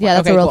 That's a good point. Yeah,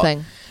 that's a real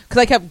thing.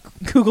 Because I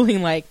kept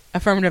Googling, like,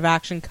 affirmative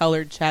action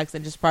colored checks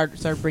and just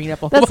started bringing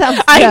up a whole... That sounds...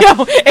 I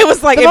know. It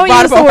was like, the it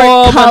brought up a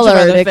whole bunch of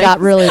other it things. got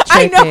really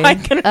tricky. I know. I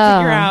couldn't figure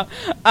out.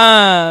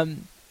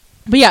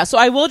 But yeah, so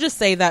I will just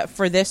say that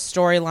for this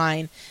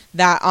storyline,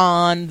 that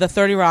on the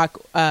 30 Rock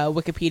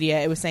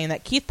Wikipedia, it was saying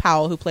that Keith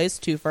Powell, who plays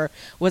Twofer,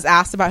 was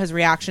asked about his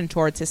reaction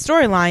towards his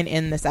storyline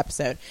in this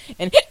episode.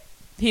 And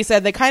he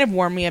said, they kind of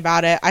warned me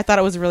about it. I thought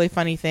it was a really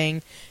funny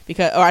thing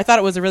I thought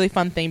it was a really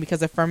fun thing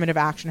because affirmative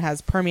action has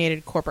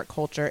permeated corporate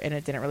culture and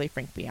it didn't really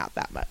freak me out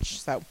that much.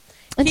 So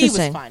he was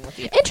fine with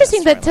the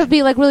Interesting that to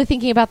be like really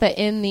thinking about that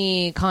in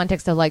the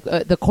context of like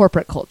the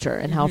corporate culture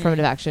and how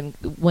affirmative action,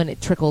 when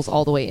it trickles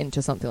all the way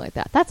into something like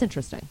that. That's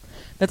interesting.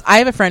 I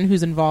have a friend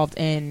who's involved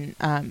in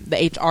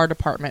the HR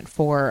department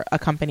for a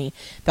company.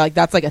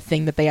 That's like a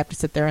thing that they have to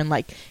sit there and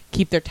like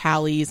keep their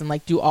tallies and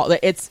like do all.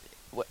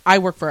 I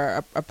work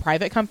for a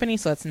private company,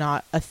 so it's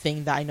not a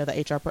thing that I know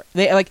that HR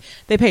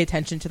they pay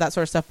attention to that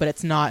sort of stuff, but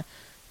it's not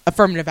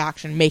affirmative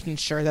action making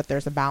sure that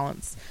there's a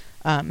balance.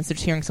 So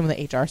just hearing some of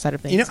the HR side of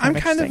things. I'm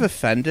kind of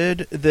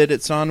offended that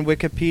it's on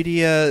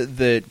Wikipedia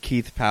that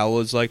Keith Powell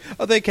is like,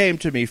 oh, they came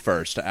to me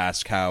first to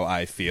ask how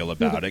I feel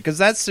about it, because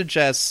that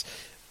suggests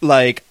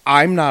like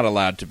I'm not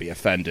allowed to be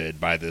offended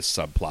by this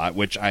subplot,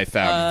 which I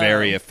found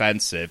very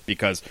offensive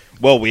because,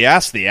 well, we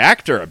asked the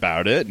actor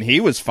about it and he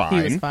was fine.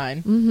 He was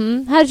fine.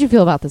 Mm-hmm. How did you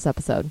feel about this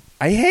episode?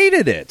 I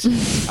hated it.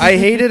 I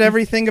hated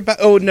everything about.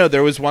 Oh no,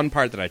 there was one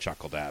part that I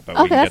chuckled at,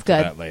 but we can get to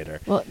that later.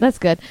 Well, that's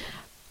good.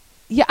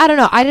 Yeah, I don't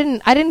know. I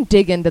didn't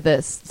dig into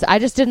this. I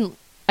just didn't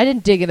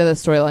didn't dig into the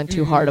storyline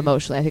too hard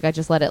emotionally. I think I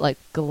just let it like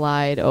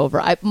glide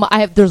over.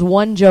 There's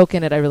one joke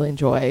in it I really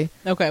enjoy.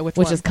 Okay, which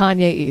is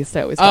Kanye East.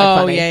 I always find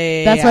funny.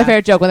 Yeah. That's my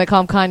favorite joke when they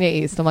call him Kanye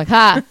East. I'm like,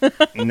 ha.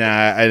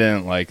 Nah, I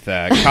didn't like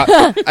that.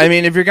 I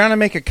mean, if you're gonna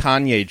make a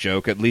Kanye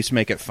joke, at least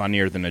make it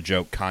funnier than a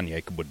joke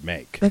Kanye would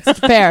make. That's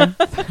fair.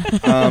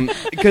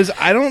 Because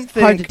I don't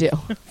think Hard to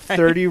do.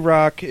 30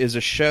 Rock is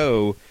a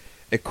show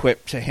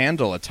equipped to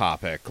handle a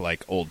topic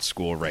like old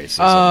school racism.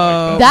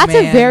 Oh, like That's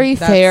man, a very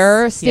that's-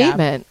 fair yeah.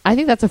 statement. I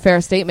think that's a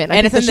fair statement. I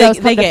And think the it's-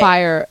 show's come to get-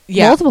 fire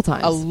yeah, multiple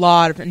times. A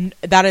lot of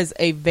that is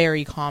a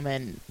very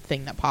common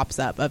thing that pops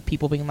up of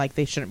people being like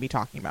they shouldn't be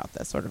talking about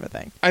this sort of a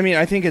thing. I mean,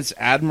 I think it's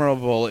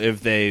admirable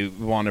if they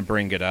want to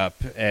bring it up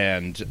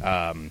and,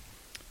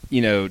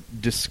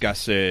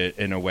 discuss it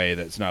in a way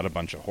that's not a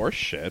bunch of horse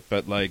shit.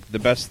 But, like, the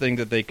best thing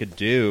that they could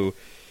do,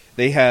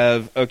 they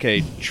have,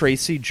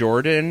 Tracy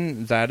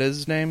Jordan, is that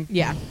his name?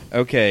 Yeah.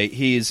 Okay,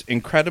 he's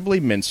incredibly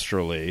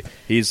minstrelly.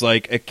 He's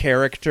like a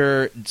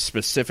character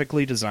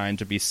specifically designed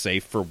to be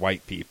safe for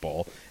white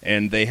people.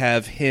 And they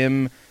have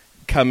him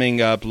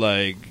coming up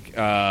like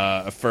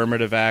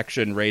affirmative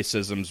action,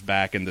 racism's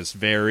back in this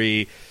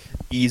very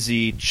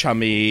easy,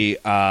 chummy,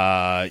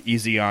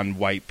 easy on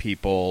white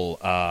people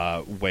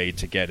way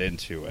to get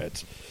into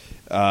it.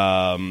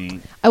 I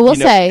will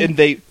say...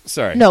 And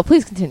sorry. No,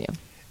 please continue.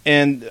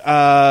 And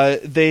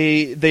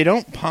they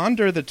don't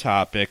ponder the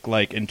topic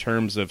like in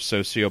terms of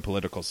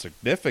socio-political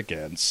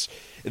significance.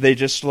 They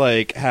just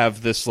like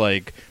have this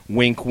like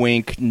wink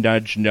wink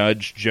nudge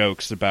nudge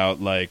jokes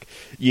about like,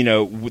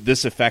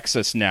 this affects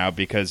us now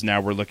because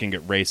now we're looking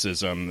at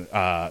racism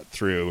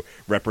through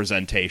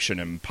representation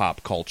in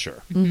pop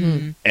culture.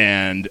 Mm-hmm.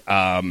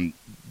 And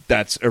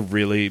that's a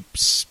really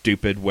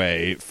stupid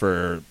way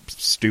for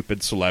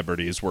stupid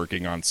celebrities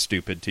working on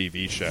stupid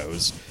TV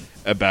shows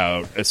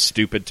about a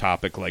stupid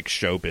topic like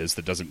showbiz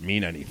that doesn't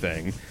mean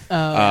anything.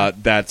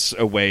 That's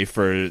a way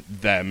for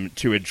them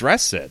to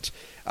address it.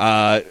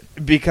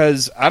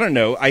 Because, I don't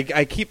know,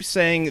 I keep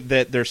saying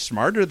that they're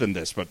smarter than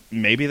this, but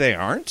maybe they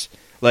aren't.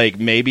 Like,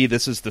 maybe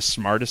this is the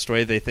smartest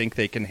way they think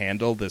they can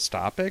handle this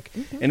topic.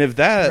 Mm-hmm. And if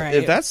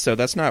that's so,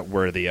 that's not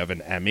worthy of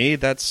an Emmy.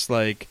 That's,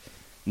 like,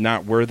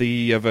 not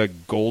worthy of a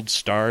gold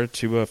star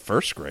to a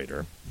first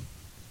grader.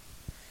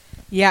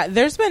 Yeah,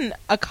 there's been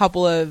a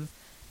couple of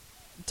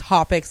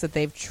topics that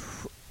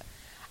they've...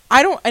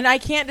 I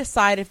can't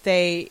decide if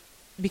they...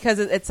 Because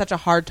it's such a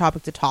hard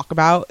topic to talk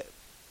about,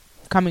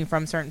 coming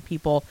from certain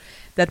people,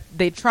 that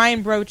they try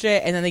and broach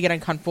it and then they get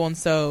uncomfortable, and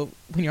so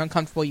when you're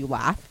uncomfortable you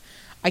laugh.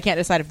 I can't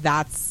decide if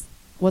that's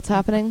what's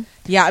happening.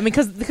 Yeah, I mean,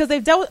 because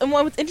they've dealt with, and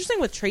what's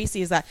interesting with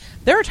Tracy is that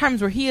there are times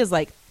where he is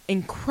like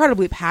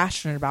incredibly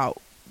passionate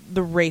about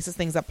the racist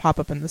things that pop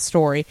up in the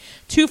story.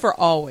 Twofer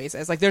always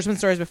is like, there's been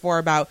stories before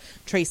about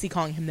Tracy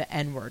calling him the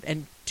N-word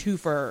and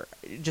Twofer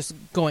just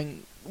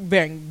going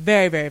very,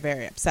 very, very,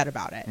 very upset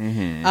about it.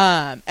 Mm-hmm.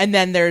 And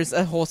then there's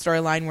a whole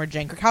storyline where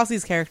Jane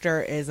Krakowski's character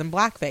is in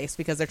blackface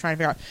because they're trying to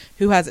figure out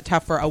who has it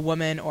tougher, a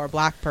woman or a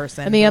black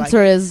person. And the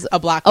answer is a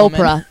black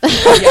Oprah.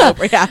 Yeah,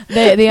 Oprah,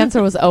 yeah. The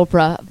answer was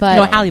Oprah. But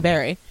no, Halle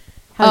Berry.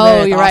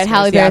 You're right.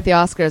 Halle Berry at the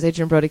Oscars.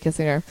 Adrian Brody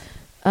kissing her.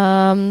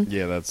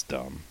 Yeah, that's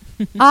dumb.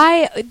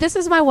 This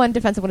is my one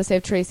defense I want to say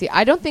of Tracy.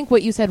 I don't think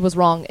what you said was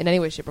wrong in any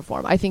way, shape, or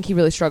form. I think he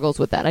really struggles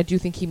with that. I do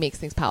think he makes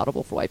things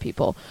palatable for white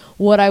people.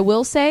 What I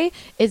will say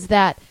is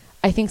that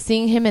I think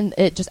seeing him in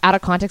it just out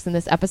of context in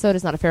this episode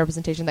is not a fair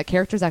representation. That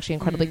character is actually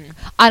incredibly,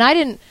 and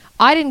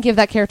I didn't give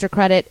that character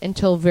credit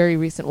until very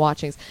recent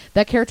watchings.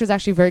 That character is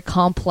actually very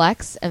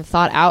complex and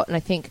thought out, and I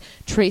think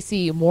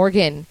Tracy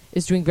Morgan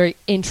is doing very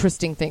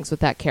interesting things with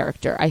that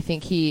character. I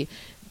think the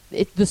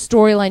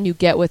storyline you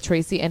get with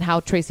Tracy and how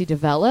Tracy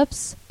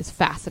develops is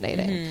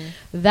fascinating.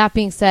 Mm-hmm. That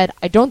being said,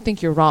 I don't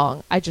think you're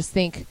wrong. I just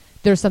think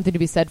there's something to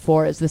be said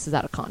for is this is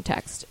out of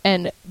context,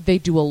 and they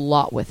do a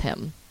lot with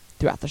him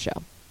throughout the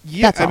show.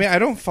 Yeah, I mean, I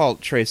don't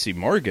fault Tracy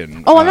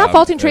Morgan. Oh, I'm not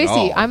faulting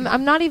Tracy.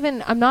 I'm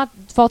not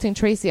faulting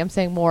Tracy. I'm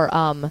saying more.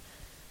 I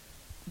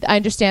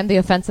understand the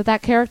offense of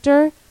that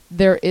character.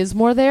 There is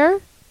more there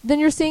than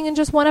you're seeing in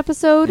just one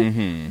episode.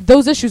 Mm-hmm.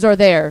 Those issues are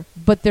there,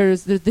 but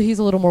he's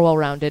a little more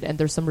well-rounded, and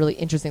there's some really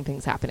interesting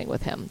things happening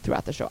with him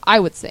throughout the show,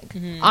 I would think.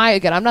 Mm-hmm.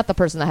 I'm not the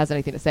person that has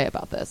anything to say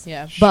about this.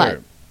 Yeah, but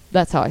sure.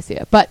 That's how I see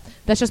it. But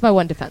that's just my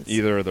one defense.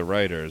 Either of the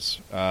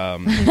writers.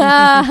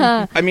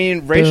 I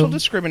mean, racial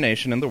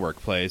discrimination in the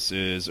workplace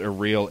is a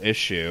real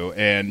issue,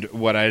 and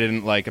what I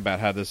didn't like about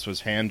how this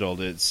was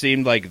handled, it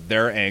seemed like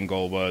their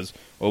angle was,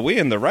 well, we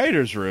in the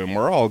writers' room,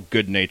 we're all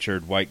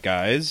good-natured white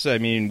guys. I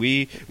mean,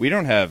 we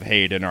don't have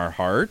hate in our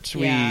heart.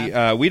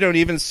 Yeah. We don't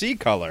even see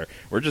color.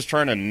 We're just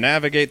trying to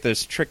navigate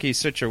this tricky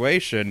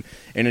situation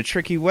in a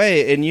tricky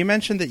way. And you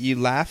mentioned that you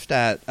laughed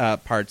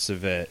at parts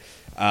of it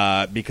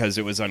because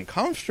it was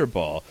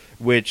uncomfortable,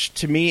 which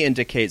to me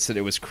indicates that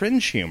it was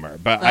cringe humor.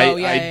 But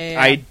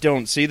I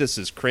don't see this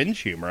as cringe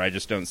humor. I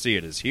just don't see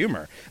it as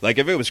humor. Like,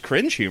 if it was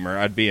cringe humor,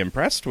 I'd be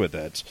impressed with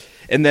it.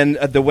 And then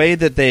the way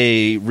that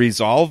they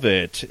resolve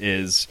it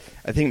is,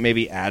 I think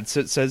maybe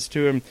Adsit says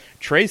to him,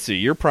 Tracy,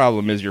 your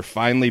problem is you're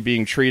finally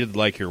being treated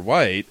like you're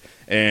white.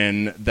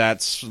 And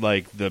that's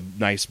like the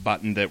nice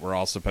button that we're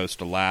all supposed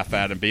to laugh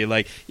at and be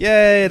like,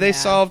 yay, they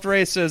solved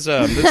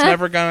racism. That's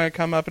never going to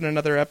come up in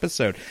another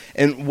episode.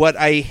 And what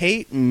I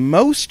hate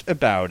most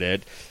about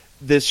it,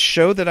 this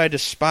show that I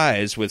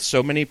despise with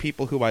so many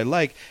people who I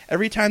like,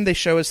 every time they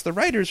show us the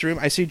writer's room,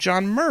 I see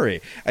John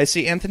Murray. I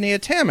see Anthony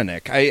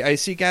Atamanuik. I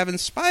see Gavin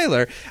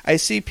Speiler. I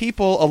see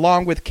people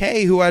along with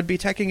Kay who I'd be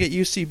teching at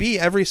UCB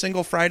every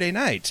single Friday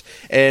night.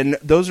 And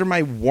those are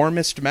my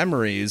warmest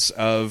memories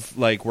of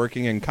like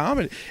working in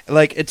comedy.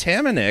 Like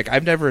Atamanuik,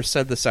 I've never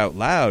said this out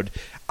loud,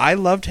 I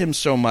loved him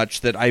so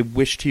much that I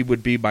wished he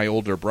would be my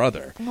older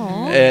brother.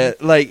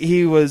 Like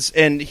he was,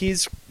 and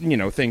he's, you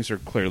know, things are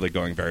clearly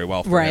going very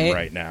well for him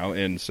right now,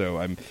 and so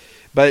I'm.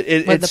 But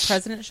it's the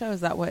President Show,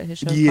 is that what his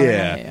show?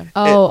 Yeah.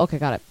 Oh, okay,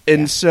 got it.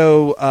 And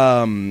so,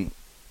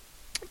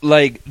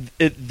 like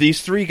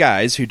these three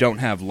guys who don't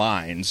have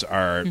lines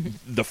are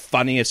the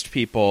funniest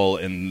people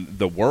in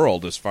the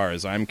world, as far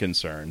as I'm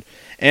concerned.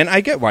 And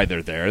I get why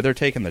they're there. They're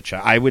taking the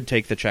check. I would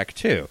take the check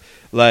too.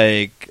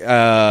 Like.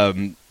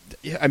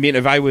 I mean,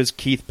 if I was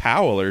Keith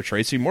Powell or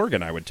Tracy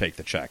Morgan, I would take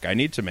the check. I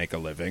need to make a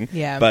living.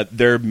 Yeah. But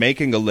they're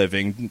making a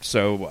living,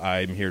 so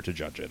I'm here to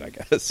judge it, I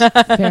guess.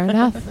 Fair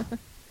enough.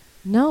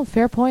 No,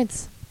 fair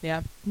points.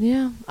 Yeah.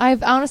 Yeah. I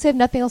honestly have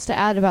nothing else to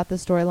add about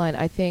this storyline.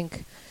 I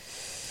think.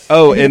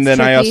 Oh, and then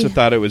tricky. I also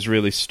thought it was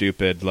really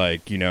stupid,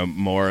 like, you know,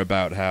 more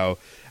about how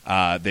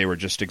they were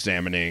just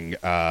examining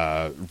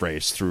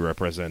race through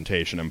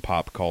representation and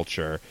pop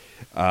culture.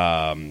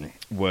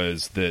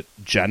 Was that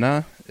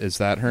Jenna? Is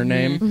that her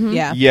name? Mm-hmm.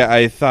 Yeah. Yeah,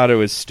 I thought it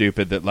was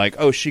stupid that, like,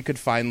 oh, she could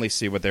finally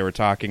see what they were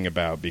talking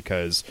about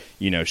because,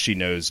 you know, she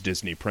knows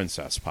Disney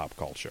princess pop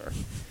culture.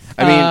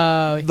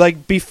 I mean,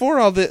 like,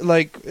 before all the,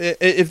 like,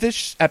 if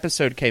this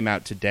episode came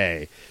out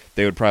today,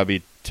 they would probably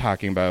be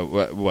talking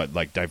about, what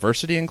like,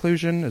 diversity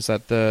inclusion? Is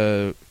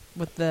that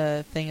what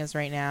the thing is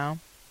right now?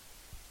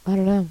 I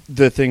don't know.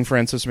 The thing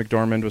Frances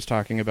McDormand was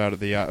talking about at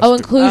the...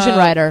 inclusion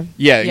writer.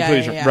 Yeah,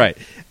 inclusion, yeah. right.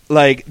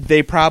 Like,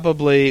 they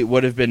probably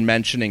would have been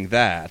mentioning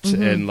that,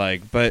 and,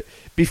 like, but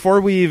before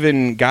we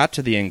even got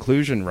to the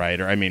inclusion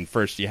writer, I mean,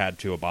 first you had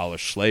to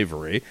abolish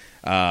slavery.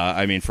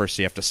 I mean, first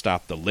you have to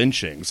stop the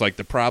lynchings. Like,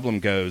 the problem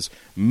goes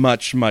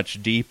much,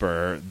 much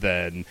deeper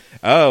than,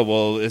 oh,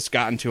 well, it's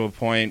gotten to a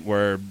point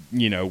where,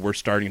 you know, we're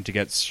starting to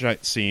get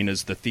seen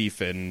as the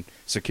thief in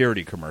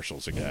security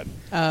commercials again.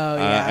 Oh,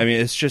 yeah. I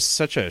mean, it's just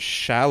such a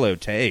shallow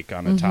take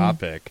on a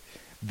topic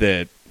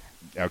that,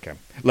 okay.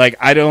 Like,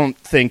 I don't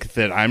think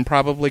that I'm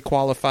probably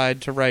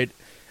qualified to write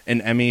an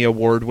Emmy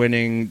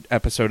award-winning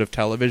episode of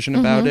television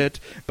about it,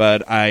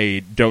 but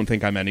I don't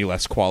think I'm any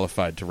less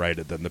qualified to write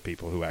it than the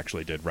people who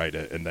actually did write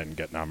it and then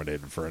get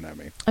nominated for an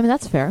Emmy. I mean,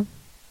 that's fair.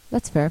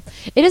 That's fair.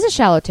 It is a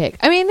shallow take.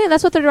 I mean,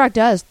 that's what 30 Rock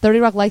does. 30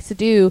 Rock likes to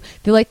do.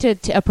 They like to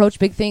approach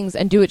big things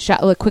and do it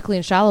quickly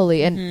and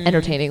shallowly and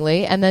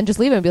entertainingly, and then just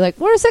leave it and be like,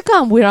 we're a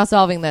sitcom. We're not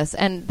solving this.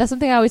 And that's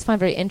something I always find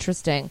very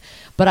interesting.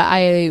 But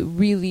I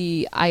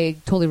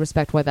totally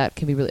respect why that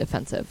can be really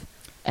offensive.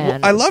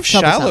 And I love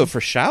troublesome. shallow for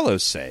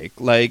shallow's sake.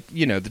 Like,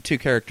 you know, the two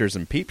characters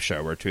in Peep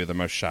Show are two of the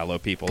most shallow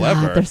people God,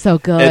 ever. They're so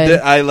good.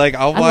 And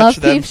I'll watch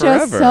them Peep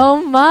forever. Show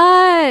so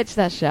much.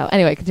 That show.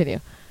 Anyway, continue.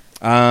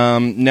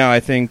 No,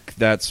 I think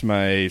that's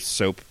my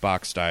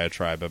soapbox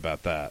diatribe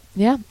about that.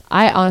 Yeah,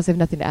 I honestly have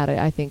nothing to add.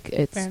 I think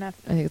it's Fair enough.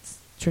 I think it's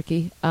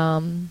tricky.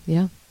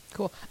 Yeah.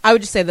 Cool. I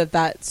would just say that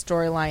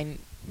storyline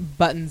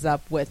buttons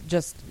up with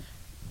just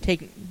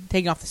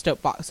taking off the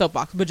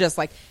soapbox, but just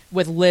like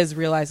with Liz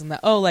realizing that,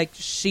 oh, like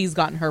she's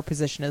gotten her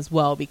position as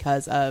well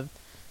because of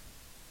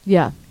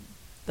the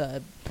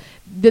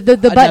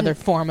another button.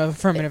 form of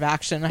affirmative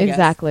action. I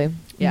Exactly. guess.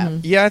 Yeah.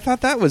 Mhm. Yeah, I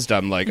thought that was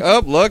dumb. Like,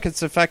 oh, look,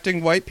 it's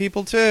affecting white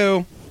people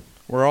too.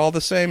 We're all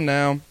the same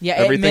now. Yeah,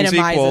 everything's it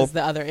minimizes equal.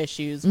 the other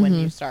issues when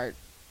you start.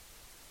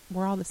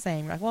 We're all the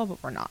same. You're like, well,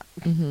 but we're not.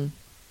 Mm-hmm.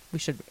 We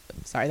should.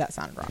 Sorry, that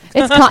sounded wrong.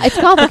 It's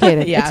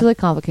complicated. Yeah. It's really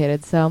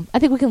complicated. So I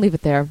think we can leave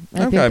it there.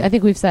 I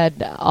think we've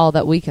said all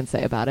that we can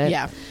say about it.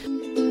 Yeah.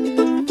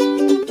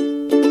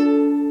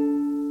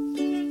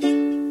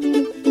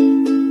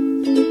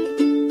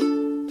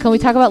 Can we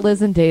talk about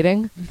Liz and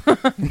dating? Good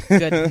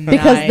Because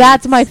night.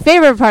 that's my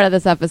favorite part of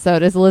this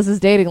episode is Liz's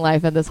dating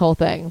life and this whole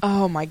thing.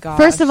 Oh my god.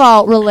 First of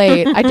all,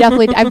 relate. I've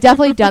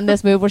definitely done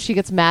this move where she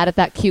gets mad at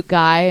that cute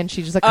guy and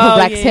she just like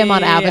corrects him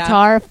on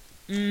Avatar.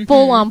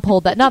 Full on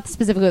pulled that. Not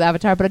specifically with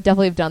Avatar, but I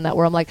definitely have done that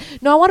where I'm like,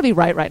 no, I want to be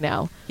right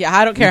now. Yeah,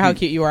 I don't care how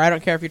cute you are. I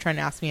don't care if you're trying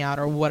to ask me out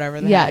or whatever.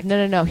 Heck.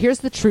 No. Here's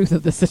the truth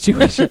of the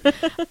situation.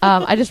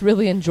 I just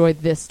really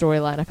enjoyed this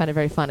storyline. I found it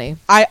very funny.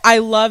 I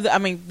love that. I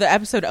mean, the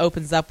episode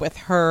opens up with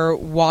her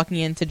walking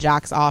into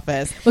Jack's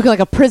office. Looking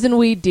like a prison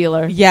weed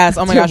dealer. Yes.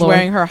 Oh my Dear gosh, Lord.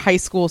 wearing her high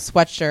school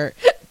sweatshirt.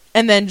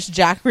 And then just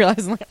Jack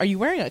realizing, like, are you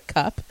wearing a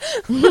cup?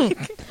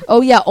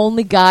 Oh, yeah.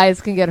 Only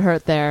guys can get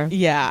hurt there.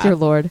 Yeah. Dear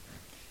Lord.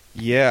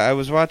 Yeah, I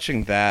was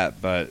watching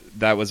that, but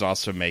that was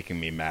also making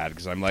me mad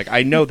because I'm like,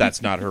 I know that's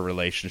not her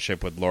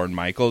relationship with Lorne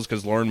Michaels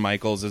because Lorne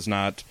Michaels is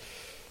not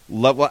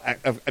Well,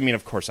 I mean,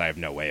 of course, I have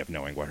no way of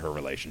knowing what her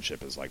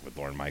relationship is like with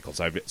Lorne Michaels.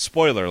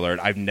 Spoiler alert: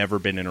 I've never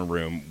been in a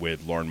room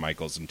with Lorne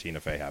Michaels and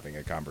Tina Fey having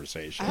a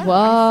conversation. Oh, Whoa, I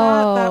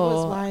thought that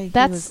was why he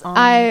that's was on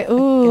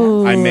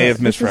I may have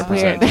this is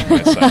misrepresented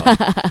weird.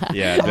 myself.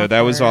 Yeah, no,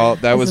 that was all.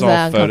 That was This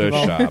all is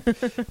uncomfortable.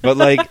 Photoshop. But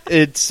like,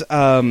 it's There's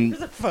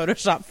a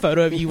Photoshop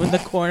photo of you in the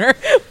corner.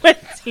 With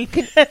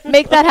Tina.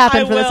 Make that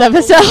happen I for this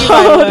will. episode.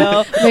 I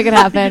will. Make it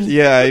happen.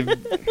 yeah.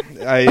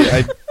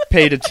 I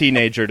paid a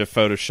teenager to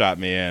Photoshop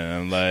me in.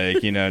 And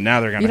like,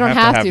 now they're gonna You don't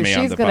have have to to. me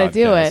on She's the gonna podcast.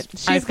 do it.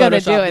 I She's gonna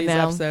do Photoshopped it these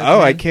now. episodes, Oh,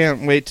 I man.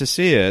 can't wait to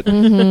see it.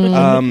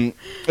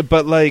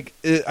 But like,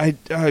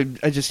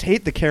 I just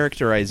hate the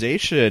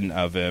characterization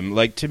of him.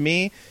 Like, to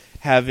me,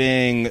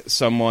 having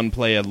someone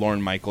play a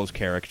Lorne Michaels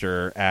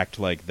character act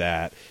like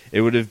that, it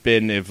would have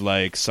been if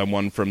like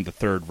someone from the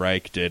Third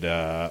Reich did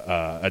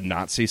a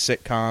Nazi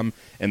sitcom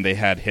and they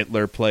had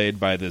Hitler played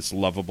by this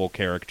lovable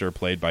character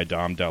played by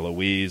Dom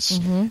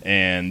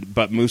DeLuise,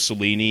 but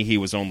Mussolini, he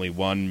was only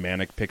one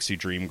manic pixie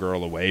dream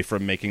girl away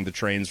from making the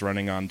trains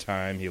running on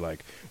time. He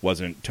like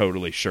wasn't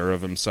totally sure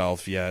of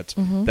himself yet.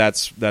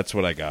 That's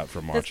what I got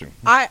from watching.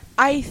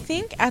 I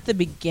think at the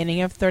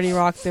beginning of 30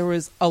 Rock there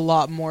was a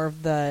lot more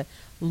of the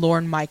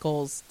Lorne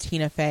Michaels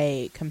Tina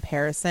Fey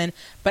comparison,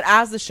 but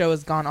as the show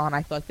has gone on,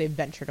 I feel like they've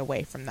ventured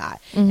away from that,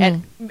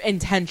 and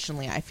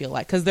intentionally, I feel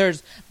like, because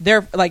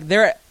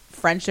their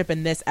friendship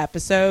in this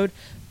episode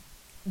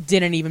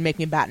didn't even make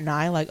me bat an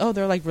eye. Like, oh,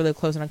 they're like really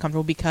close and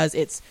uncomfortable, because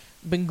it's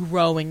been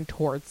growing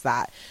towards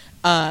that.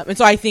 And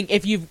so I think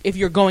if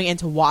you're going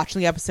into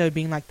watching the episode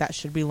being like, that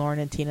should be Lauren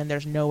and Tina, and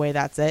there's no way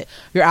that's it,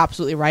 you're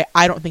absolutely right.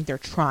 I don't think they're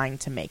trying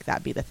to make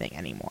that be the thing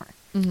anymore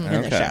in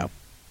the show.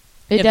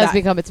 It does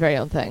become its very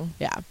own thing.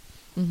 Yeah.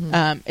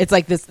 It's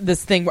like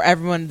this thing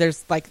where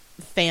there's like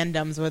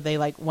fandoms where they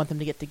like want them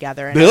to get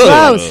together. And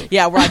Gross.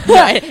 Yeah, we're like, no.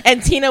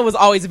 And Tina was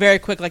always very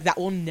quick, like, that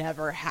will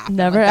never happen.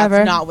 Never, like, ever.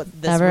 That's not what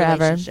this Never,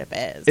 relationship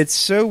is. It's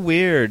so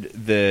weird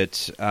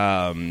that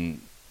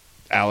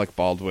Alec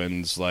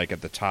Baldwin's like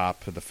at the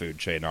top of the food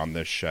chain on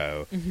this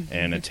show,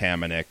 and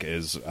Atamanik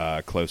is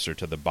closer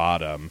to the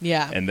bottom.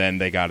 Yeah. And then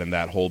they got in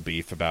that whole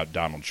beef about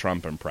Donald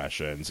Trump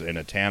impressions, and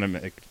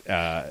Atamanik,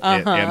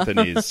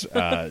 Anthony's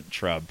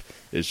Trump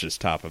is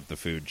just top of the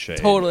food chain.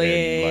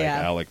 Totally, and,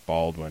 yeah. Alec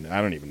Baldwin, I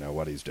don't even know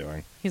what he's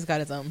doing. He's got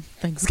his own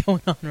things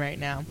going on right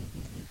now.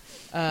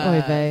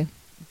 Oy vey.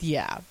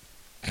 Yeah.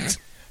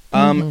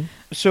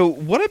 So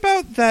what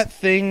about that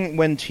thing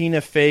when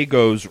Tina Fey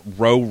goes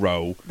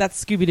row?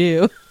 That's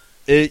Scooby-Doo.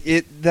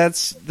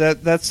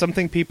 That's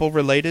something people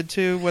related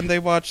to when they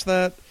watch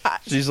that.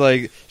 She's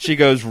like, she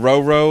goes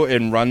row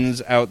and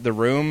runs out the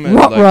room. And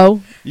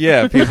Row.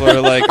 Yeah, people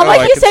are like, I like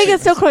I you can saying see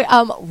it so quick.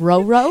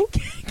 Row.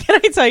 Can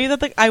I tell you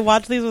that I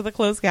watched these with a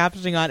closed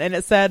captioning on, and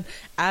it said,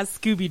 as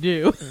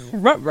Scooby-Doo,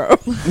 ruh-roh.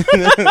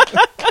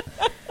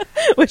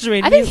 Which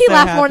made I think me he so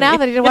laughed happy. more now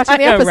than he did watching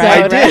the I know, episode.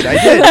 right?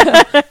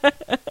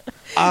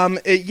 I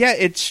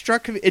did. It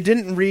struck me. It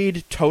didn't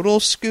read total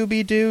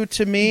Scooby-Doo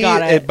to me,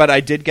 Got it. but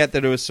I did get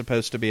that it was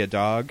supposed to be a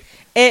dog.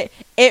 It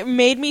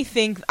made me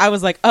think. I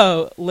was like,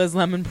 oh, Liz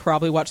Lemon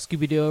probably watched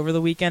Scooby-Doo over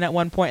the weekend at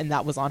one point, and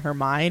that was on her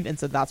mind, and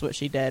so that's what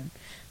she did.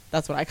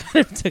 That's what I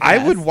kind of took.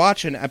 I would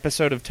watch an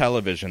episode of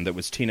television that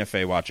was Tina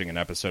Fey watching an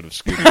episode of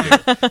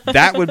Scooby-Doo.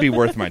 That would be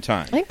worth my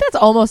time. I think that's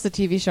almost a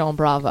TV show on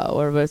Bravo,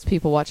 where it's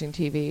people watching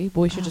TV. But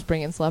we should just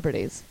bring in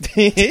celebrities.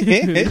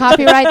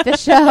 Copyright the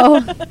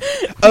show.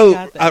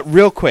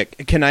 Real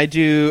quick, can I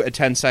do a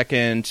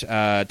 10-second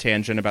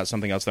tangent about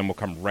something else? Then we'll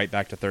come right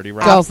back to 30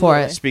 Rock. Go for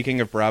it.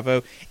 Speaking of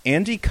Bravo,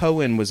 Andy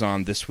Cohen was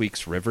on this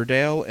week's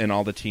Riverdale, and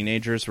all the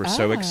teenagers were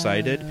so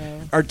excited.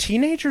 Are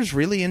teenagers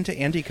really into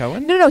Andy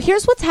Cohen? No.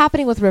 Here's what's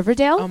happening with Riverdale.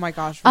 Oh my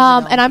gosh.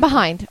 And I'm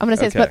behind. I'm going to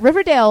say this, but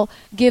Riverdale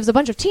gives a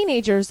bunch of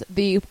teenagers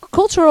the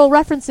cultural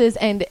references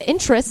and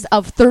interests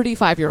of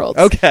 35-year-olds.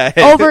 Okay.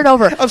 Over and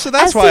over. Oh, so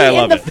that's why I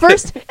love it.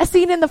 A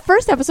scene in the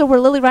first episode where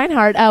Lily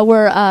Reinhardt,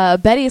 where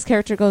Betty's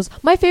character goes,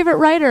 my favorite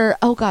writer.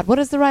 Oh God, what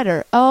is the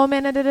writer? Oh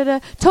man,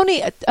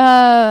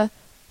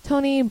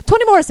 Toni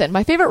Morrison,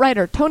 my favorite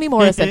writer, Toni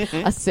Morrison,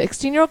 a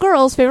 16-year-old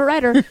girl's favorite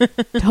writer,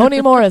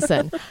 Toni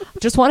Morrison.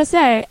 Just want to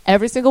say,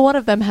 every single one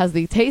of them has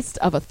the taste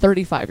of a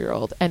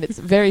 35-year-old, and it's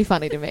very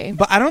funny to me.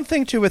 But I don't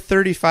think to a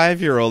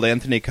 35-year-old,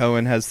 Anthony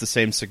Cohen has the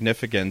same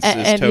significance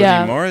as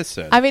Toni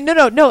Morrison. I mean,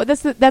 no,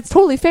 that's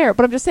totally fair.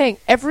 But I'm just saying,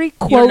 every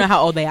quote, you don't know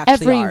how old they actually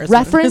every are.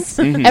 reference,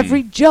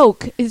 every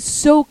joke is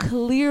so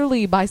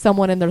clearly by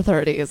someone in their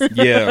 30s.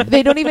 Yeah,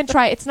 they don't even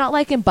try. It's not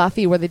like in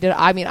Buffy where they did.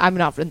 I mean,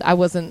 I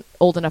wasn't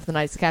old enough in the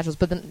 90s to catch those,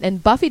 but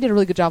and Buffy did a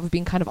really good job of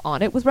being kind of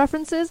on it with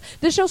references.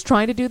 This show's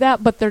trying to do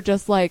that, but they're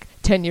just like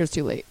 10 years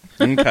too late.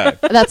 Okay.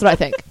 That's what I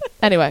think.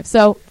 Anyway,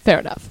 so fair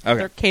enough. Okay.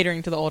 They're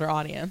catering to the older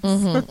audience.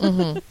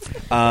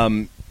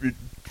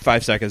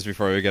 5 seconds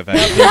before we get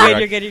back.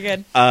 You're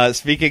good.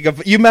 Speaking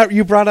of,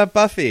 you brought up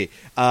Buffy.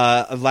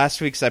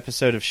 Last week's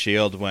episode of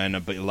S.H.I.E.L.D., when a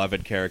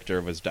beloved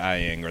character was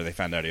dying, or they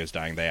found out he was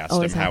dying, they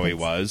asked him how he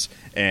was,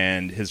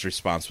 and his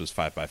response was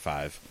 5 by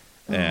 5.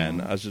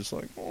 And I was just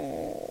like,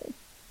 oh.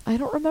 I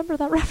don't remember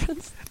that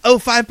reference. Oh,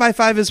 5 by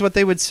 5 is what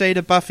they would say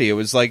to Buffy. It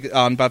was like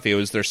on Buffy. It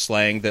was their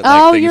slang that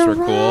like things were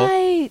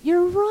cool.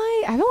 You're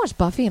right. I haven't watched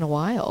Buffy in a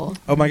while.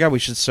 Oh my god, we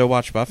should so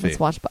watch Buffy. Let's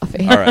watch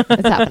Buffy. All right.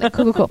 It's happening.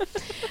 Cool.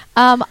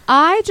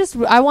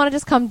 I want to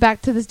just come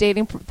back to this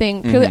dating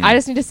thing. Mm-hmm. I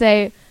just need to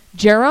say,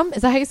 Jerem,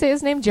 is that how you say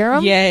his name?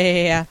 Jerem?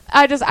 Yeah.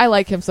 I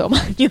like him so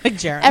much. You like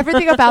Jerem?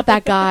 Everything about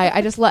that guy,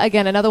 I just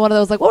again another one of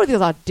those like, what were these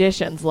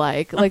auditions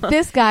like? Like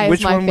this guy is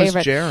Which my one was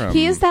favorite. Jerem?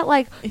 He is that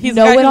like He's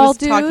know-it-all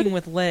dude. Talking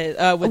with Liz,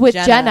 with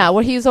Jenna,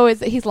 where he's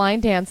line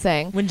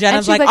dancing. When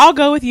Jenna's like, "I'll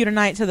go with you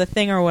tonight to the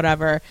thing or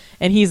whatever,"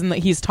 and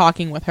he's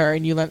talking with her,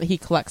 and you learn that he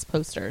collects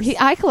posters.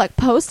 I collect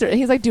posters. And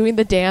he's like doing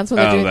the dance when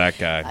they're doing that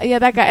guy. Yeah,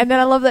 that guy. And then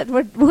I love that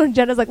when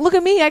Jenna's like, "Look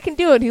at me, I can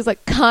do it." And he's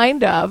like,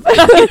 "Kind of."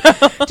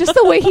 Just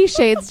the way he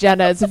shades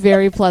Jenna is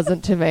very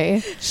pleasant to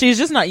me. She's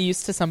just not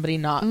used to somebody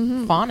not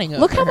fawning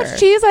over Look how her. much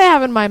cheese I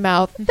have in my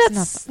mouth.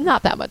 That's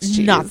not that much cheese.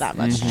 Not that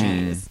much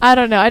cheese. I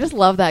don't know. I just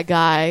love that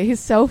guy. He's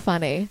so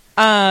funny.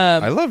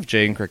 I love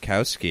Jane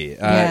Krakowski.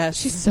 Yes.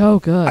 She's so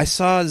good. I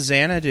saw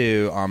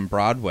Xanadu on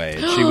Broadway.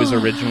 She was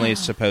originally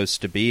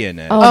supposed to be in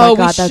it. Oh my we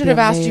God, that'd should be have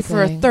asked you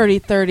for a amazing.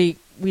 30-30.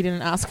 We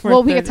didn't ask for. Well,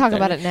 a we can talk 30-30.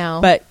 about it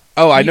now. But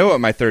I know what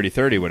my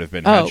 30-30 would have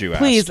been had you asked.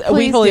 please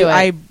Please totally. do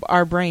it.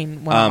 Our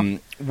brain. Wow.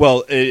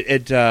 Well,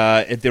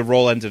 the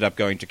role ended up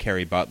going to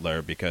Carrie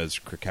Butler because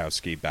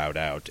Krakowski bowed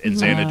out, and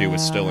Xanadu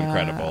was still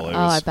incredible. It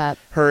was I bet.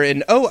 her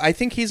and I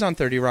think he's on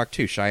 30 Rock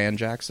too. Cheyenne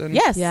Jackson.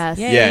 Yes. Yes.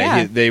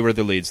 Yeah. they were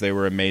the leads. They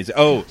were amazing.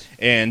 Oh,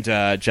 and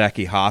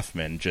Jackie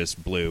Hoffman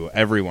just blew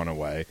everyone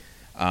away.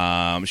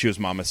 She was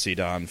Mama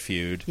Sita on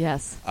Feud.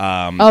 Yes.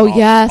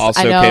 Yes.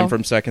 Also I know. came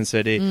from Second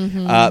City.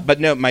 But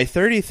no, my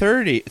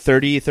 30-30.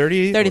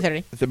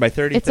 30-30. My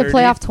 30-30. It's a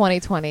playoff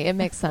 2020. It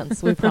makes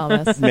sense. We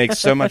promise. Makes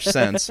so much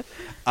sense.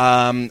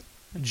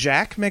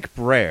 Jack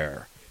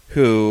McBrayer,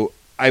 who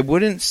I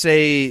wouldn't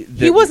say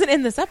that He wasn't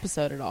in this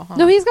episode at all. Huh?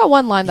 No, he's got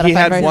one line that he I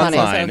find had very one funny.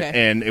 line,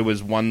 Okay. and it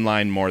was one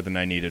line more than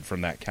I needed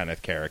from that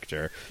Kenneth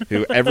character.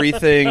 Who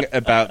everything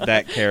about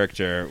that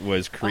character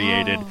was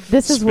created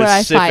This is where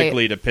I fight.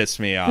 specifically to piss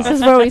me off. This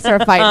is where we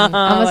start fighting. I'm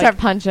gonna Like, start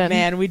punching.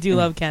 Man, we do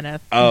love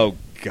Kenneth. Oh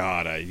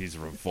God, he's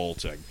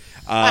revolting.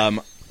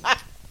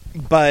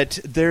 But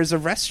there's a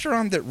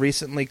restaurant that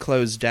recently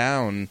closed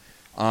down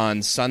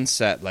on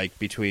Sunset, like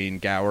between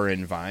Gower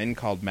and Vine,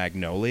 called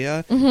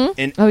Magnolia.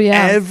 And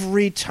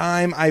every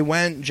time I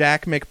went,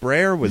 Jack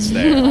McBrayer was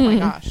there. Oh my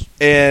gosh.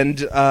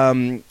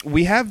 And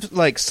we have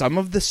like some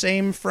of the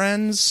same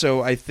friends,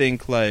 so I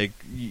think like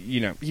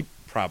he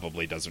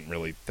probably doesn't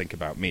really think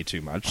about me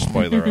too much,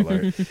 spoiler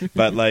alert,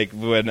 but like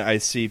when I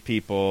see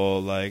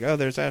people like, oh,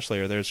 there's Ashley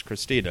or there's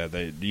Christina,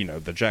 the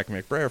Jack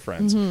McBrayer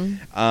friends,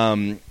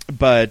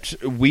 but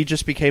we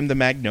just became the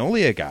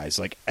Magnolia guys.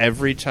 Like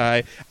every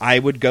time I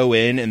would go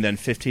in and then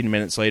 15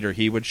 minutes later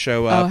he would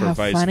show up, or how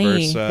vice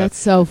funny. versa. That's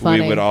so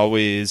funny. We would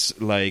always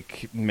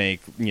like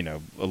make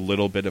a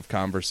little bit of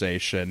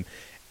conversation.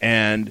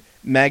 And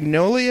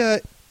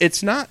Magnolia,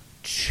 it's not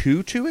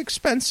too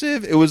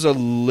expensive. It was a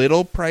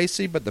little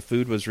pricey, but the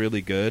food was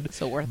really good.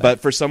 So worth it. But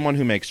for someone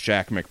who makes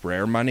Jack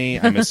McBrayer money,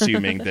 I'm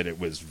assuming that it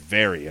was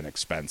very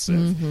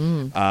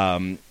inexpensive.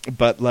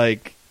 But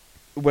like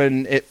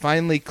when it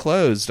finally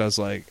closed, I was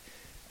like,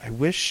 I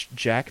wish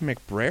Jack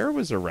McBrayer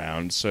was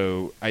around,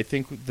 so I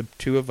think the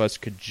two of us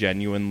could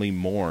genuinely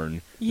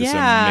mourn this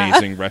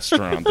amazing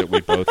restaurant that we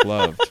both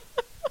loved.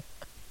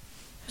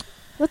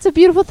 What's a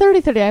beautiful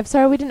 30-30? I'm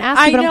sorry we didn't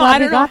ask you, but I'm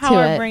glad we got how to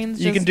our it. brains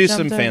You just can do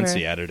some jumped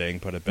fancy over. editing,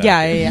 put it back.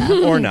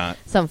 Yeah. Or not.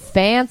 Some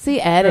fancy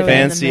editing. Throw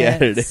it in the Fancy mix.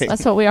 editing.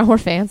 That's what we are. We're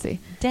fancy.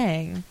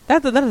 Dang.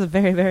 That is a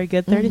very, very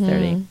good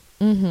 30-30.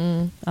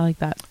 I like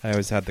that. I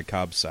always had the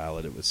Cobb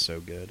salad. It was so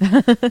good.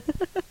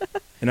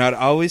 And I'd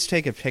always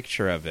take a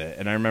picture of it.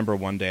 And I remember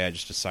one day I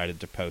just decided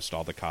to post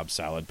all the Cobb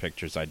salad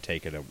pictures I'd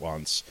taken at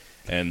once.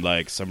 And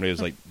like somebody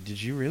was like,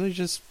 did you really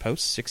just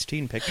post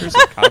 16 pictures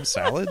of Cobb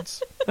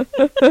salads?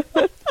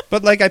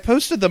 But like I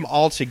posted them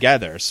all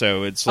together.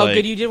 So it's like... Oh,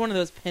 good. You did one of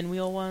those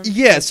pinwheel ones?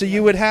 Yeah, so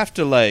you would have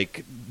to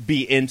like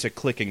be into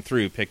clicking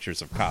through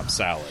pictures of Cobb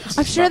salads.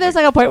 I'm sure there's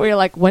like a point where you're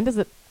like, when does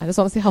it... I just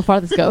want to see how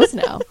far this goes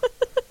now.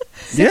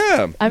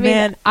 Yeah. I mean,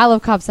 Man. I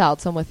love Cobb salad,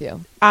 so I'm with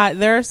you.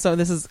 This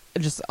is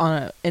just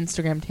on an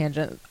Instagram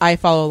tangent. I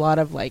follow a lot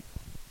of like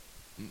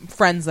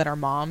friends that are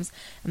moms,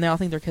 and they all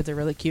think their kids are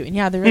really cute. And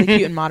yeah, they're really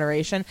cute in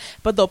moderation,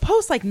 but they'll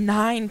post like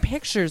 9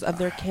 pictures of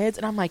their kids,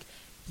 and I'm like,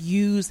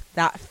 use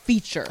that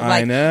feature.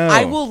 Like, I know.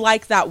 I will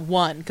like that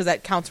one because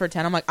that counts for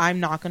 10. I'm like,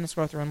 I'm not going to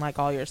scroll through and like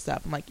all your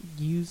stuff. I'm like,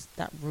 use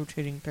that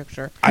rotating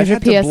picture. I've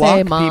Here's had your to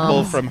PSA, block people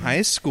moms. from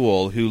high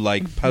school who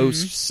like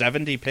post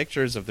 70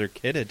 pictures of their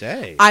kid a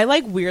day. I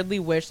like weirdly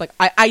wish like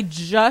I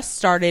just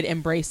started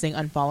embracing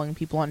unfollowing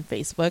people on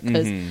Facebook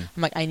because I'm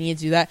like, I need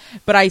to do that,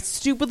 but I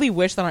stupidly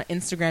wish that on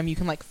Instagram you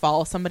can like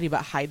follow somebody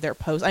but hide their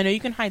posts. I know you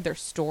can hide their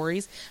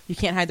stories, you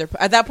can't hide their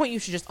at that point you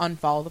should just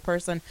unfollow the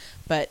person,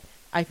 but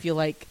I feel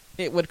like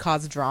it would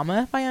cause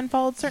drama if I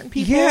unfollowed certain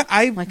people. Yeah,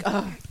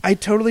 I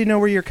totally know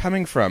where you're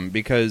coming from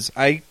because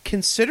I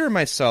consider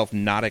myself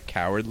not a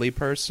cowardly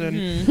person.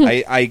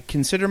 Mm-hmm. I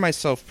consider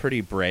myself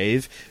pretty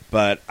brave,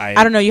 but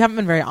I don't know. You haven't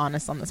been very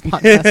honest on this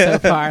podcast so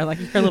far. Like,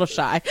 you're a little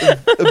shy.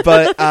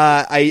 But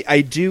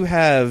I do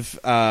have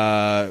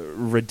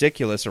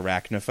ridiculous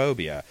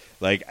arachnophobia.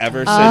 Like, ever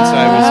since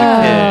I was a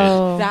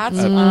kid.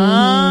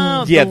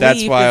 That's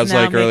That's why I was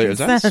like earlier, is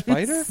sense. that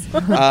a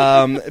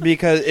spider?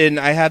 Because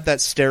I had that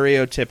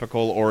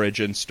stereotypical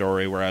origin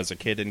story where I was a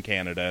kid in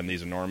Canada and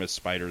these enormous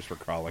spiders were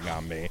crawling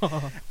on me.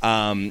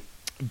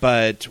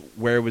 But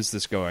where was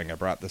this going? I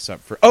brought this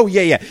up for... Oh,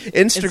 yeah.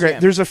 Instagram.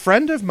 There's a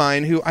friend of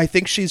mine who I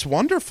think she's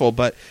wonderful,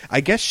 but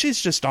I guess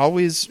she's just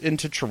always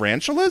into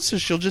tarantulas, so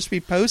she'll just be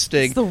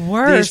posting it's the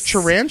worst. these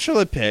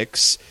tarantula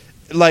pics,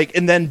 like,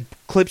 and then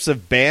clips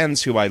of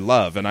bands who I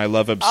love, and I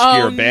love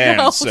obscure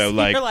bands. No. So,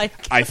 like,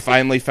 I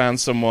finally found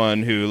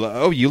someone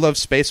who, you love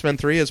Spaceman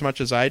 3 as much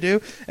as I do?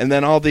 And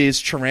then all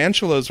these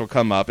tarantulas will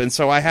come up, and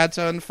so I had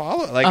to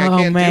unfollow it. Like, I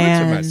can't do it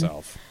to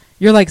myself.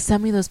 You're like,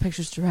 send me those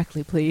pictures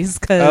directly, please.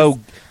 Cause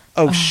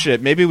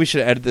shit. Maybe we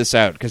should edit this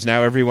out, because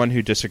now everyone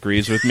who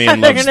disagrees with me and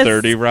loves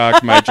 30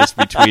 Rock might just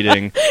be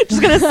tweeting. Just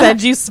going to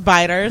send you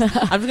spiders. I'm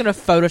just going to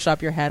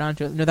Photoshop your head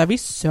onto it. No, that'd be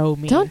so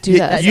mean. Don't do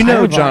that. You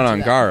know John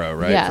Ongaro,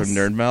 right? Yes. From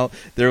Nerd Melt?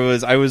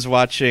 I was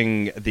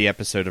watching the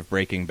episode of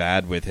Breaking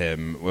Bad with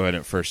him when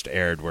it first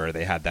aired, where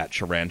they had that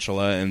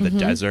tarantula in the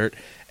desert.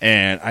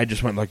 And I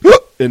just went like,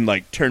 and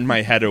like turned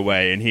my head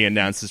away, and he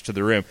announces to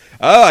the room,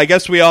 "Oh, I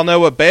guess we all know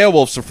what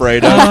Beowulf's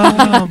afraid of."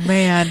 Oh,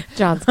 man.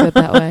 John's good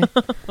that way.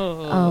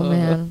 Oh,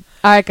 man.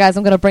 All right, guys,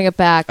 I'm going to bring it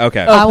back.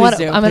 Okay. Oh, I'm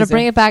going to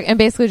bring it back and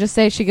basically just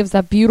say she gives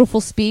that beautiful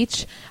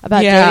speech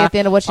about Jodie at the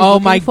end of what she's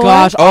looking for. Oh, my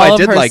gosh. Oh, all I of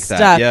did her like stuff.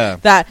 that, yeah.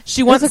 That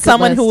she wants a good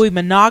someone who list. will be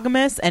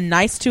monogamous and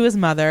nice to his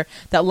mother,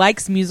 that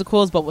likes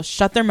musicals but will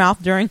shut their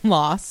mouth during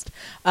Lost,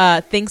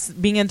 thinks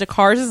being into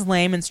cars is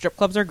lame and strip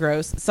clubs are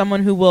gross,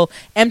 someone who will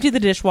empty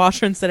the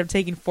dishwasher instead of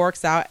taking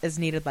forks out as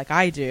needed like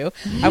I do.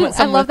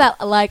 I love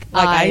that like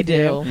I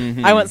do.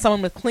 Mm-hmm. I want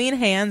someone with clean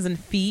hands and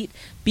feet,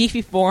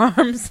 beefy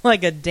forearms,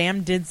 like a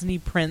damn Disney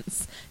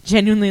prince,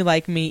 genuinely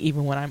like me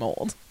even when I'm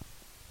old.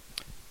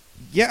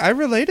 Yeah, I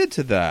related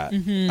to that.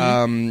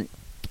 Mm-hmm.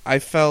 I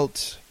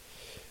felt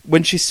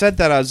when she said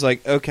that, I was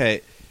like,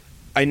 okay,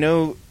 I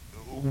know.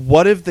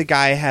 What if the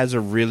guy has a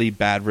really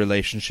bad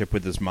relationship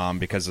with his mom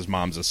because his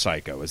mom's a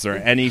psycho? Is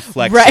there any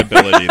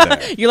flexibility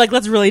there? You're like,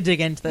 let's really dig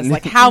into this.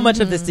 Like, how much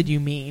of this did you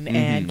mean?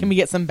 And can we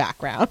get some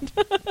background?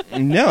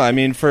 No, I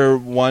mean, for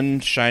one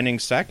shining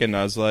second,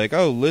 I was like,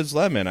 oh, Liz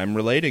Lemon, I'm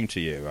relating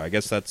to you. I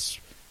guess that's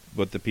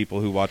what the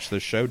people who watch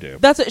this show do.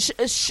 That's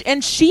what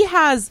and she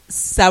has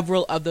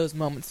several of those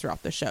moments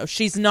throughout the show.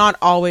 She's not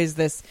always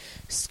this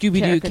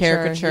Scooby-Doo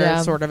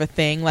caricature sort of a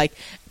thing. Like,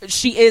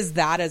 she is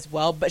that as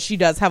well, but she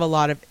does have a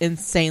lot of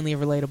insanely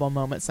relatable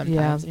moments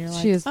sometimes. Yeah, and you're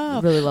like, she is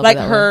really lovely. like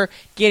that her way.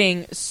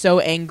 getting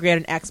so angry at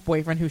an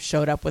ex-boyfriend who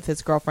showed up with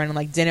his girlfriend and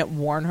like didn't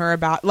warn her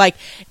about, like,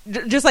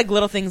 just like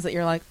little things that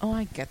you're like, oh,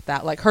 I get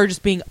that. Like her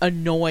just being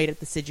annoyed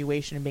at the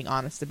situation and being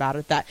honest about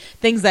it. That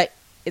things that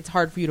it's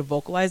hard for you to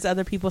vocalize to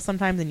other people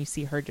sometimes, and you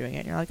see her doing it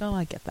and you're like, oh,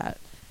 I get that.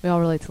 We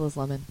all relate to Liz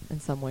Lemon in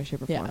some way,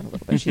 shape, or form. Yeah. A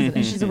little bit.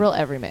 She's a real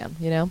everyman,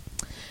 you know?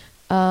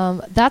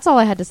 That's all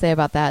I had to say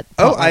about that.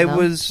 Oh, I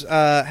was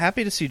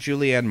happy to see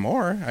Julianne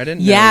Moore. I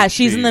didn't know. Yeah,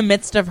 she's in the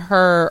midst of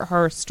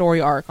her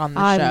story arc on the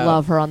show. I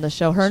love her on the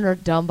show. Her and her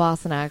dumb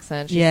Boston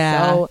accent. She's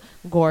so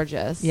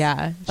gorgeous.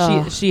 Yeah,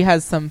 she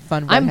has some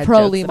fun. I'm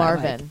pro Lee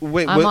Marvin.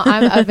 Wait,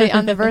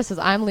 I'm the verses.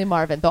 I'm Lee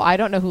Marvin, though I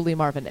don't know who Lee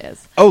Marvin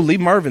is. Oh, Lee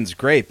Marvin's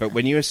great, but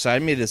when you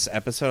assigned me this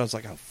episode, I was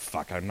like, oh,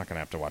 fuck, I'm not going to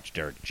have to watch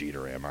Derek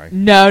Jeter, am I?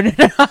 No.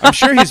 I'm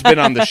sure he's been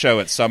on the show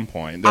at some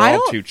point. They're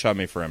all too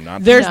chummy for him not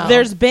to.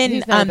 There's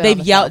been, they've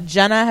the yelled, show.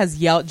 Jenna has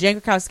yelled,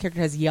 Jan Krakowski's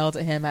character has yelled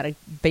at him at a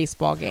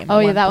baseball game. Oh,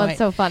 yeah, that one's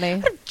so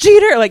funny.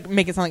 Jeter, like,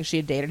 make it sound like she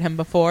had dated him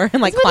before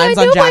and, like, climbs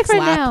on Jack's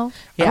lap. Now.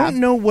 Yeah. I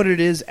don't know what it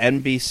is,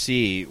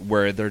 NBC,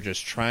 where they're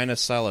just trying to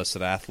sell us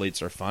that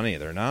athletes are funny.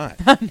 They're not.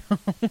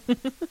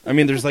 I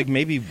mean, there's, like,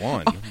 maybe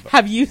one.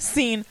 Have you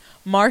seen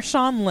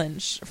Marshawn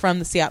Lynch from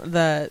the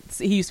Seattle?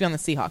 He used to be on the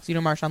Seahawks. You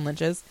know who Marshawn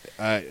Lynch is?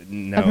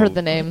 No. I've heard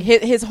the name.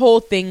 His whole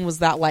thing was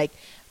that, like,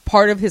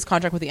 part of his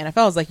contract with the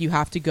NFL is like you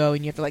have to go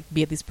and you have to like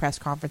be at these press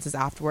conferences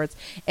afterwards.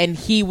 And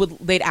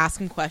they'd ask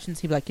him questions.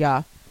 He'd be like,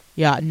 yeah,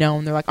 no.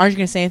 And they're like, aren't you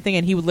going to say anything?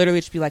 And he would literally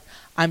just be like,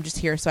 I'm just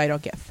here so I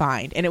don't get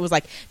fined. And it was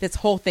like this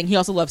whole thing. He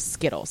also loves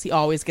Skittles. He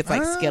always gets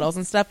like Skittles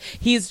and stuff.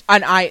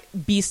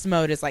 Beast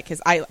Mode is like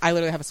his. I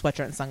literally have a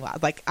sweatshirt and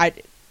sunglasses. Like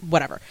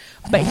whatever.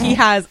 But he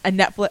has a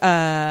Netflix,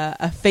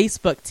 a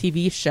Facebook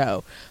TV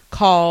show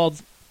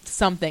called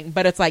something.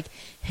 But it's like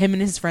him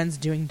and his friends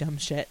doing dumb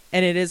shit,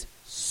 and it is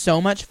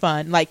so much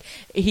fun. Like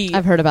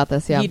I've heard about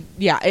this.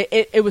 Yeah,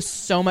 it was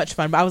so much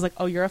fun. But I was like,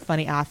 oh, you're a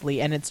funny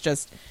athlete, and it's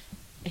just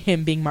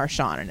him being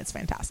Marshawn, and it's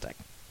fantastic.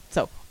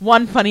 So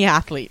one funny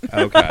athlete.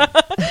 Okay.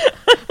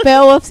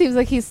 Beowulf seems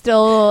like he's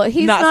not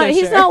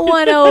sure.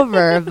 won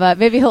over, but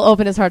maybe he'll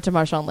open his heart to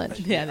Marshawn Lynch.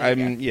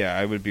 Yeah,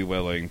 I would be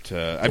willing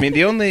to. I mean,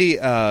 the only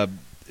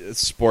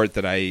sport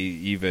that I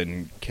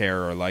even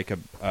care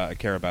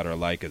about or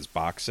like is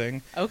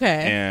boxing.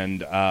 Okay.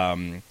 And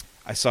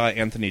I saw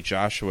Anthony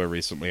Joshua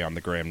recently on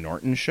the Graham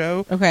Norton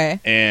show. Okay.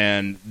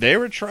 And they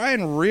were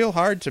trying real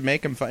hard to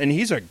make him fun. And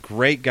he's a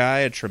great guy,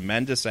 a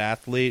tremendous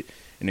athlete,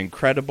 an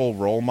incredible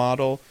role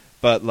model.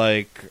 But,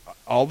 like,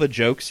 all the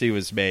jokes he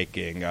was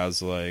making, I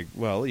was like,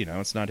 well,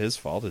 it's not his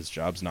fault. His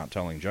job's not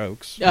telling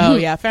jokes. Oh,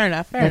 yeah. Fair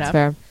enough. That's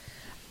fair.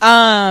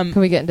 Can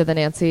we get into the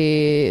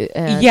Nancy?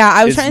 Yeah,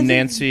 I was trying to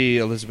Nancy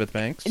Elizabeth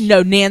Banks?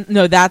 No,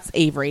 that's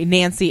Avery.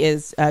 Nancy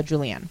is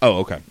Julianne. Oh,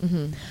 okay.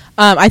 Mm-hmm.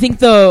 I think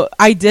though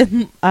I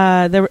didn't.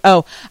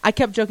 I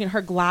kept joking.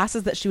 Her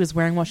glasses that she was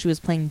wearing while she was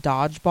playing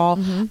dodgeball.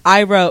 Mm-hmm.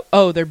 I wrote,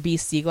 they're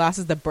BC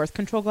glasses, the birth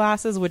control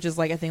glasses, which is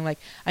like a thing. Like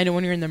I know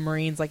when you're in the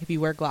Marines, like if you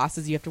wear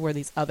glasses, you have to wear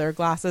these other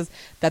glasses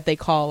that they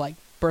call like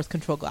birth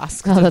control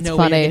glasses. Oh, that's no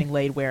funny. way you're getting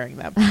laid wearing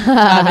them,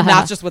 and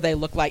that's just what they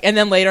look like. And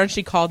then later on,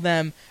 she called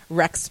them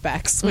Rex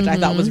specs, which I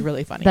thought was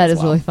really funny. That as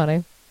is well. really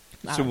funny.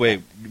 So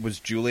wait, was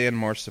Julianne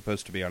Moore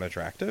supposed to be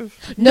unattractive?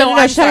 No,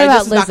 I'm she's sorry, talking about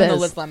this is back in the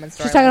Liz's. Liz Lemon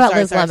story. She's talking about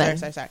Sorry, Liz sorry, Lemon.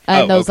 sorry.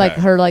 And those okay. like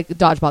her like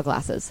dodgeball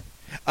glasses.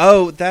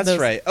 Oh, that's Those-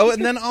 right. Oh,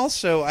 and then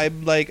also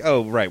I'm like,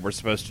 oh, right, we're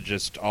supposed to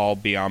just all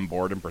be on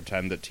board and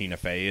pretend that Tina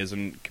Fey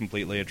isn't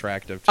completely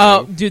attractive too.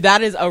 Oh, dude,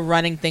 that is a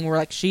running thing. Where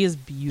like she is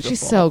beautiful. She's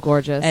so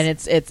gorgeous. and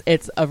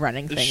it's a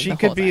running thing. She the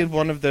could whole be time. in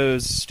one of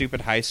those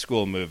stupid high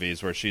school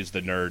movies where she's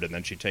the nerd and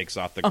then she takes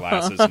off the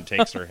glasses and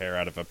takes her hair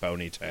out of a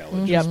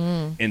ponytail. It's Yep.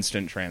 just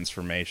instant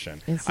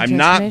transformation. Instant I'm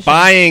not transformation.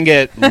 buying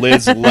it,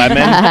 Liz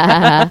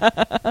Lemon.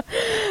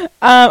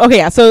 Okay,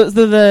 yeah. So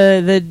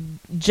the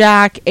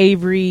Jack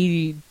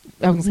Avery,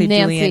 I was gonna say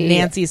Julian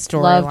Nancy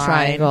storyline. Love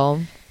triangle.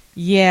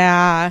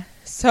 Yeah.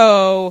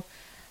 So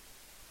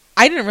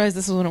I didn't realize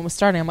this was when it was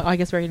starting. I'm like, I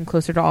guess we're getting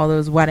closer to all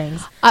those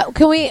weddings.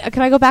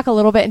 Can I go back a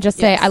little bit and just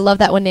say Yes. I love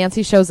that when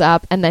Nancy shows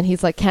up and then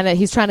he's like Kenneth,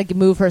 he's trying to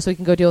move her so he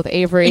can go deal with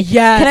Avery.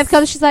 Yes. Kenneth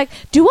comes, she's like,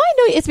 do I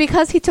know it's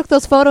because he took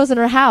those photos in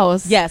her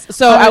house? Yes.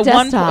 So on her at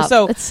one desktop. point,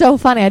 so it's so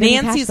funny. I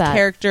didn't Nancy's catch that.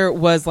 character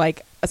was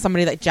like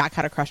somebody that Jack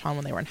had a crush on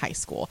when they were in high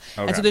school.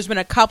 Okay. And so there's been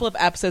a couple of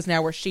episodes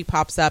now where she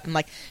pops up and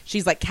like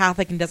she's like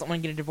Catholic and doesn't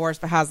want to get a divorce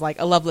but has like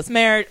a loveless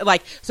marriage.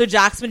 Like so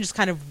Jack's been just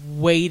kind of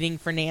waiting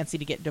for Nancy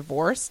to get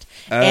divorced.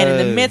 And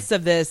in the midst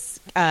of this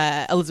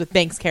Elizabeth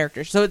Banks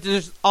character. So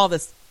there's all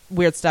this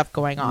weird stuff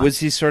going on. Was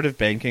he sort of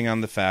banking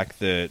on the fact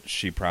that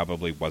she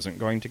probably wasn't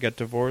going to get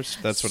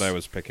divorced? That's what I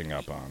was picking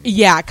up on.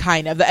 Yeah,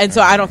 kind of. And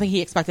so I don't think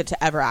he expected it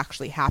to ever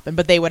actually happen.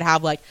 But they would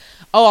have like,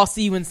 oh, I'll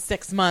see you in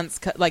 6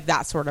 months, like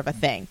that sort of a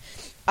thing.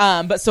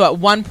 But so at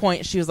one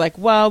point she was like,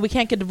 well, we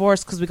can't get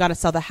divorced because we got to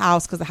sell the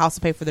house because the house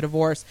will pay for the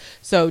divorce.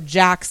 So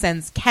Jack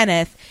sends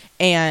Kenneth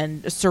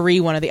and Suri,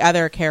 one of the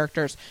other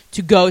characters,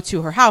 to go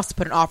to her house to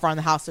put an offer on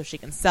the house so she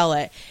can sell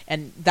it.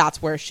 And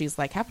that's where she's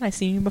like, haven't I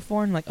seen you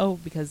before? And like, oh,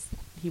 because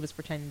he was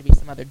pretending to be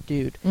some other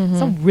dude.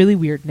 Some really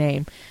weird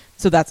name.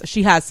 So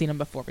she has seen him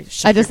before.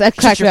 I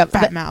cracked your me up.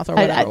 fat mouth or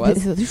whatever it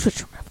was. It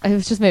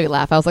was just made me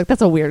laugh. I was like,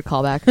 that's a weird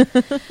callback.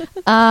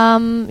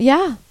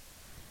 Yeah.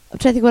 I'm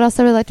trying to think what else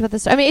I really liked about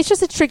this. I mean, it's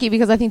just tricky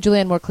because I think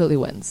Julianne Moore clearly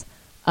wins.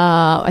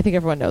 I think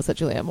everyone knows that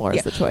Julianne Moore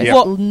is the choice. Yeah.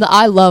 Well,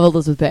 I love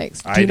Elizabeth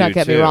Banks. I Do not do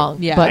get me too. wrong.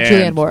 Yeah. But And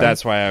Julianne Moore.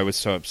 that's why I was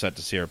so upset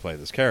to see her play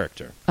this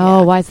character.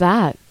 Oh, why's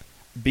that?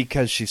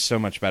 Because she's so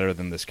much better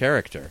than this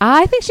character.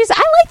 I think I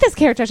like this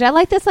character. Actually. I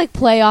like this like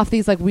play off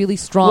these like really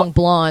strong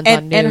blondes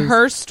on news. And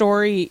her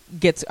story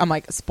gets, I'm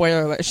like,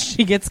 spoiler alert,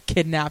 she gets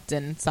kidnapped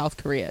in South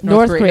Korea.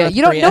 North Korea.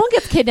 No one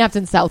gets kidnapped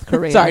in South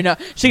Korea. Sorry, no.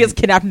 She gets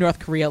kidnapped in North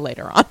Korea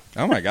later on.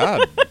 Oh my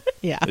God.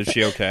 Yeah. Is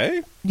she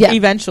okay? Yeah.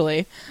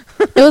 Eventually.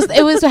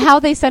 It was how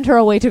they sent her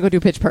away to go do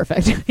Pitch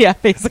Perfect. Yeah,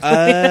 basically.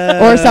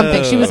 Or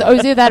something. It was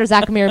either that or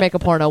Zack and Miri Make a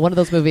Porno. One of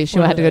those movies she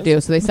had to go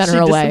do. So they sent She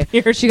her away.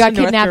 disappeared She got to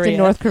North kidnapped in Korea.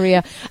 North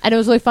Korea. And it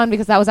was really fun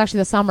because that was actually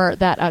the summer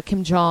that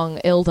Kim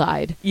Jong-il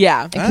died.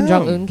 Yeah. And Kim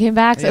Jong-un came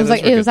back. So Yeah, it was those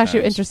like, were it was good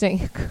actually times.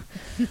 interesting.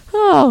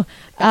 Oh.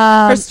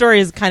 Her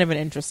story is kind of an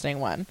interesting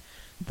one.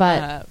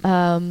 But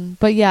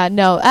yeah,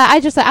 no,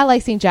 I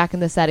like seeing Jack in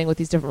this setting with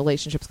these different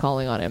relationships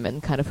calling on him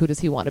and kind of who does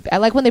he want to be. I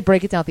like when they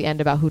break it down at the end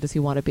about who does he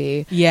want to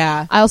be.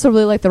 Yeah. I also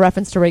really like the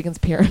reference to Reagan's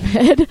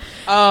pyramid.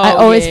 Oh, I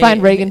always yeah,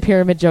 find yeah, Reagan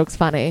pyramid jokes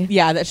funny.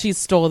 Yeah, that she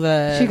stole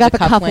the She got the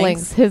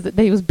cufflinks. cufflinks. That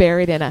he was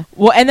buried in a.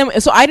 Well, and then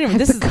so I didn't.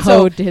 This The is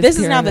code to his this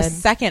is now the pyramid.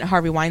 second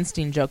Harvey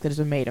Weinstein joke that has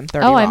been made in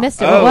 30 Oh, I Rock.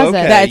 missed it. What was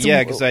okay. it? That's-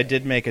 Yeah, because I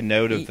did make a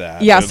note of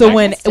that. Yeah, It was so like-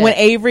 when missed it.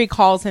 Avery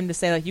calls him to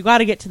say like you got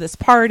to get to this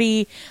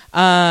party,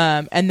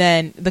 and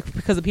then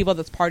because the people at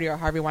this party are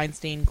Harvey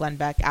Weinstein, Glenn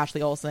Beck,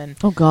 Ashley Olsen,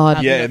 Oh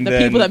God. Yeah, the and the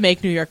then- people that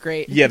make New York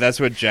great. Yeah, that's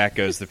what Jack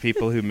goes. The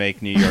people who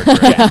make New York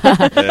great.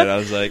 And I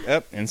was like,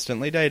 oh,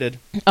 instantly dated.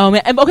 Oh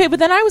man. Okay, but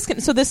then I was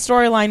so this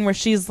storyline where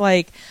she's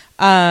like,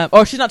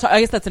 Or she's not. I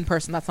guess that's in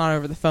person. That's not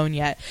over the phone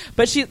yet.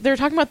 But they're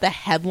talking about the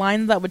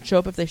headlines that would show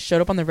up if they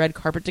showed up on the red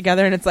carpet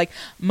together, and it's like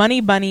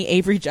Money Bunny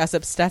Avery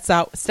Jessup steps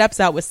out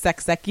with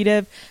sex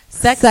executive.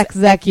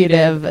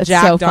 It's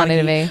Jack so Donaghy. funny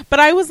to me. But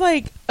I was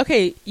like,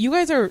 okay, you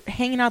guys are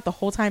hanging out the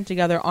whole time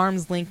together,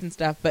 arms linked and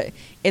stuff, but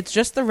it's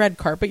just the red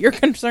carpet you're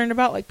concerned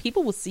about. Like,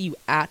 people will see you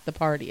at the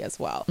party as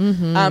well.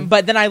 Mm-hmm.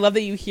 But then I love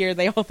that you hear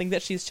they all think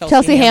that she's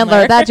Chelsea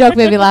Handler. That joke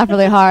made me laugh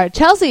really hard.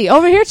 Chelsea,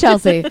 over here,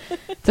 Chelsea.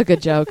 It's a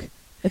good joke.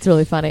 It's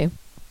really funny.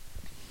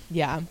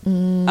 Yeah.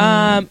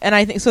 And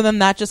I think so. Then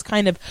that just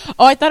kind of.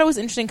 Oh, I thought it was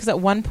interesting because at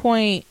one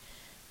point,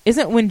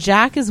 isn't when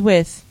Jack is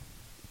with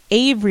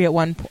Avery at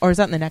one point, or is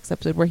that in the next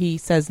episode where he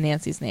says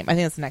Nancy's name? I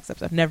think that's the next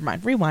episode. Never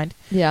mind. Rewind.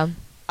 Yeah.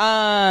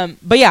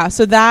 But yeah,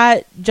 so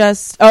that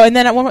just. Oh, and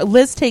then at one point,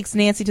 Liz takes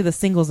Nancy to the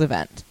singles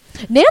event.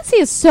 Nancy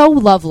is so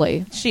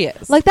lovely. She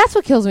is. Like, that's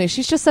what kills me.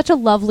 She's just such a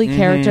lovely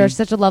character.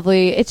 Such a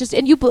lovely. It's just,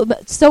 and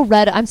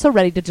I'm so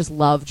ready to just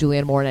love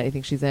Julianne Moore in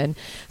anything she's in.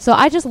 So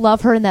I just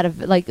love her in that,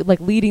 like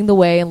leading the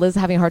way, and Liz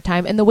having a hard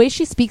time, and the way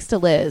she speaks to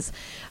Liz.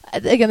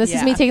 Again, this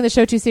is me taking the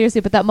show too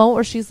seriously, but that moment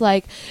where she's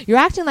like, "You're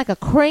acting like a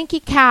cranky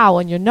cow,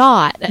 and you're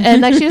not,"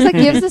 and like she just like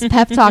gives this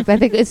pep talk that I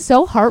think is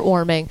so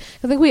heartwarming.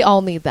 I think we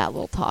all need that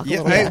little talk.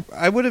 Yeah,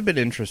 I would have been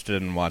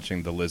interested in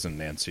watching the Liz and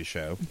Nancy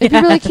show. It'd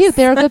be really cute.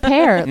 They're a good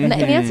pair.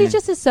 Nancy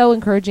just is so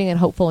encouraging and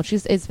hopeful, and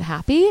is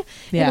happy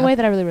in a way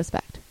that I really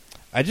respect.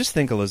 I just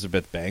think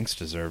Elizabeth Banks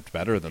deserved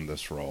better than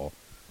this role,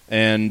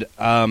 and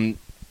I'm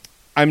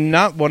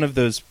not one of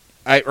those.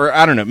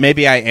 I don't know,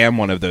 maybe I am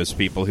one of those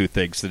people who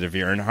thinks that if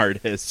you're an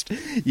artist,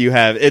 you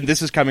have, and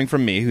this is coming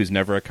from me, who's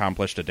never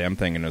accomplished a damn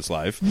thing in his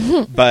life,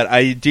 but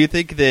I do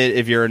think that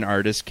if you're an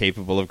artist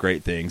capable of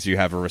great things, you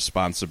have a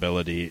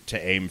responsibility to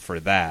aim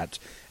for that.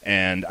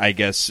 And I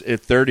guess at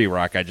 30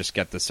 Rock, I just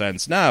get the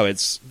sense, no,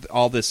 it's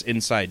all this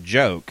inside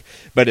joke,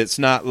 but it's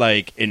not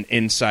like an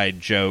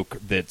inside joke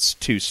that's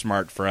too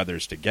smart for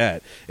others to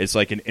get. It's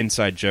like an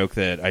inside joke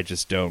that I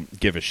just don't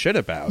give a shit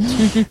about.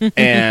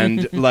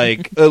 And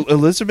like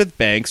Elizabeth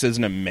Banks is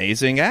an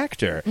amazing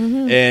actor.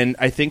 And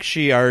I think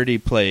she already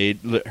played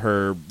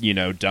her,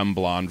 dumb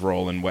blonde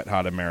role in Wet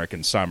Hot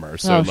American Summer.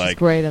 So she's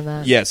great in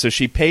that. Yeah, so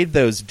she paid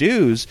those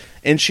dues,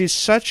 and she's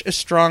such a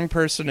strong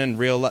person in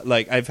real life.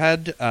 Like, I've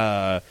had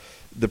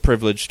the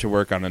privilege to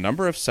work on a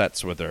number of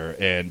sets with her.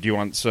 And do you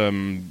want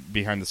some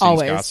behind the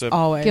scenes gossip?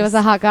 Always. Give us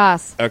a hot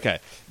goss. Okay.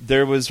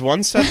 There was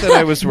one set that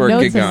I was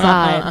working Notes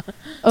aside.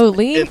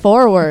 Lean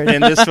forward.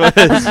 And this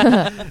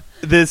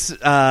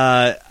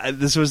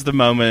was the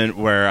moment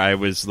where I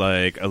was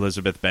like,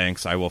 Elizabeth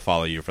Banks, I will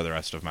follow you for the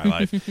rest of my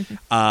life.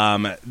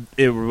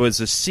 It was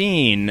a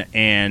scene,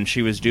 and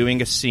she was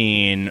doing a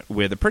scene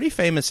with a pretty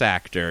famous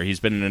actor. He's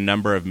been in a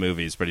number of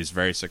movies, but he's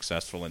very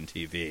successful in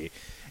TV.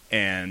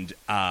 And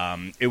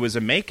it was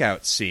a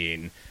makeout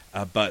scene,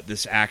 but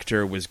this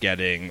actor was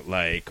getting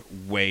like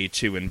way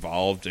too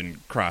involved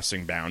and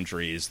crossing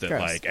boundaries that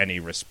like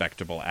any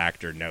respectable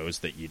actor knows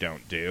that you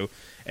don't do.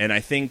 And I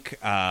think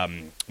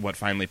what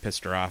finally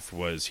pissed her off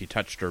was he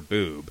touched her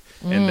boob.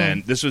 And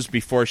then this was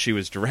before she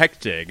was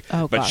directing,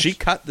 but she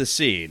cut the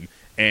scene.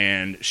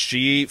 And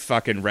she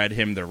fucking read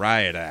him the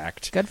riot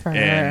act. Good for her.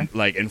 And,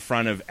 like, in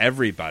front of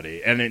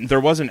everybody. And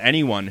there wasn't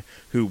anyone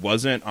who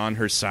wasn't on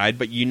her side.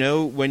 But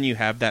when you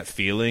have that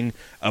feeling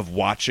of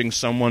watching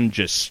someone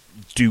just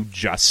do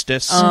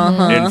justice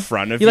in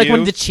front of you. You like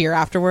wanted to cheer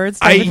afterwards?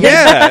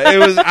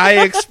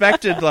 I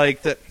expected,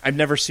 like, that. I've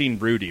never seen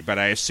Rudy, but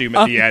I assume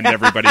at the end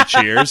everybody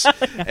cheers.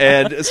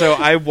 And so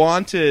I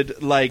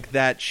wanted, like,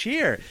 that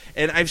cheer.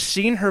 And I've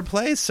seen her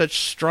play such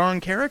strong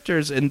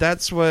characters, and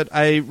that's what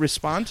I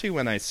respond to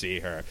when I see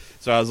her.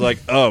 So I was like,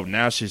 oh,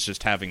 now she's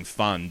just having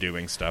fun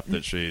doing stuff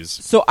that she's...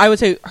 So I would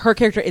say her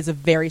character is a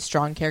very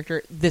strong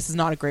character. This is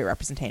not a great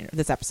representation of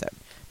this episode.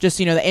 Just,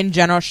 in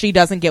general, she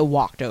doesn't get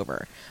walked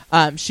over.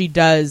 She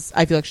does...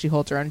 I feel like she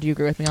holds her own. Do you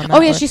agree with me on that?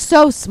 Oh, yeah, she's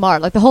so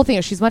smart. Like, the whole thing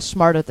is she's much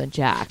smarter than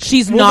Jack.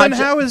 She's not... Then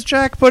how is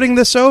Jack putting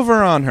this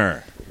over on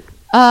her?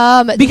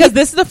 Because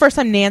this is the first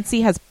time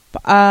Nancy has...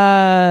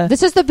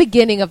 this is the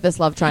beginning of this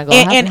love triangle.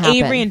 And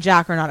Avery and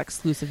Jack are not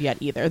exclusive yet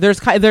either.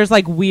 There's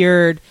like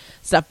weird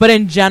stuff, but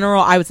in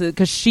general, I would say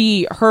because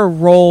her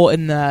role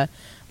in the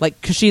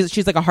because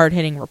she's like a hard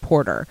hitting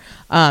reporter,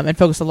 and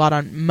focused a lot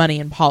on money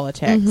and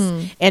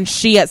politics. And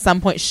she at some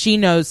point she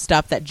knows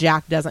stuff that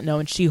Jack doesn't know,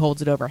 and she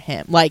holds it over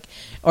him,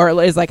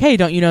 or is like, hey,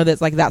 don't you know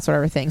this, like that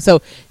sort of thing.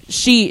 So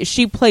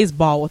she plays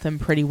ball with him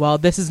pretty well.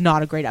 This is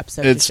not a great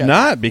episode. It's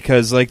not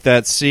because like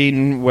that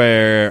scene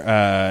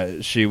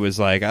where she was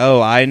like,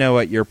 oh, I know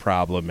what your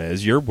problem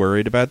is. You're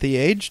worried about the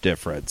age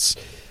difference.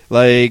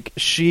 They're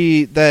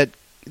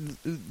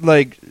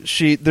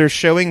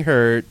showing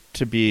her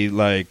to be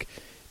like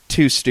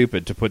too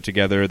stupid to put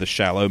together the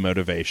shallow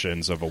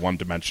motivations of a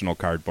one-dimensional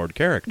cardboard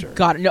character.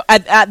 Got it. No,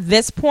 at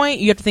this point,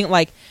 you have to think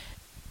like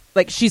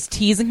she's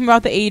teasing him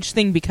about the age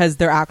thing because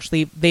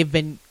they've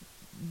been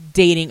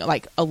dating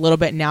like a little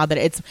bit now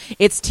that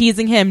it's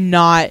teasing him.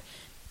 Not,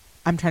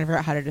 I'm trying to figure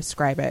out how to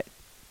describe it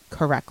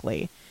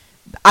correctly.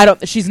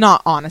 She's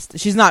not honest.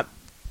 She's not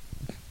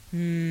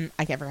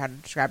I can't figure out how to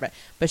describe it,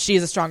 but she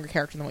is a stronger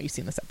character than what you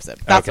see in this episode.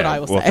 That's what I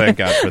will say. Well, thank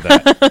God for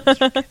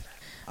that.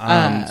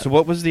 So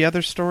what was the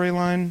other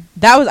storyline?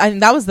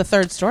 That was the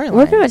third storyline.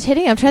 We're pretty much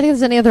hitting it. I'm trying to think if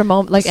there's any other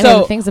any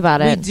other things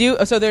about it. We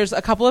do. So there's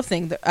a couple of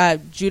things.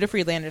 Judah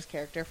Friedlander's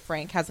character,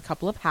 Frank, has a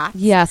couple of hats.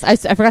 Yes, I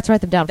forgot to write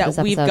them down for this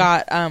episode. We've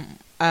got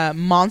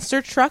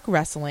Monster Truck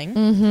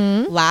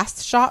Wrestling,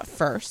 Last Shot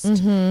First,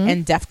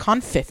 and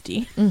DEFCON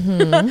 50.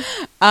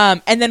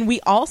 And then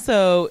we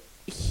also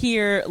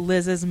hear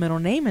Liz's middle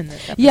name in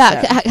this episode.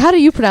 Yeah, how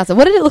do you pronounce it?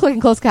 What did it look like in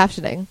closed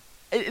captioning?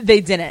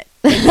 They didn't.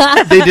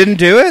 They didn't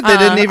do it? They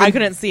didn't even... I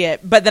couldn't see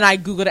it. But then I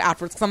Googled it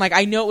afterwards because I'm like,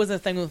 I know it was a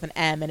thing with an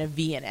M and a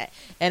V in it.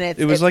 And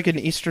it was like an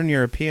Eastern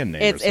European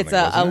name It's a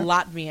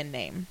Latvian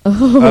name.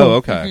 Oh,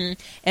 okay.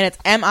 And it's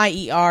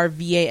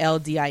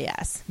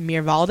Miervaldis.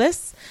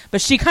 Mirvaldis.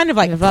 But she kind of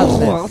like...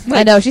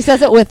 I know. She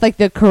says it with like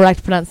the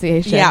correct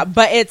pronunciation. Yeah,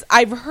 but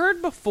I've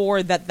heard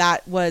before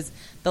that was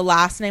the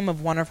last name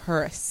of one of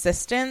her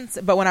assistants.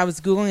 But when I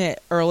was Googling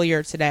it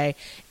earlier today,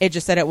 it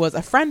just said it was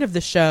a friend of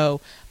the show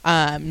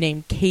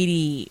named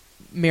Katie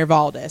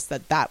Mirvaldis.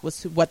 That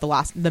was what the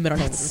middle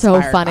name was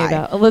so funny by.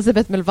 Though.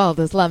 Elizabeth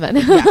Mirvaldis Lemon.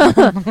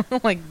 Yeah.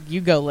 Like,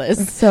 you go, Liz.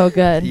 It's so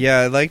good. Yeah,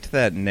 I liked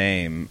that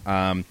name.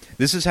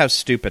 This is how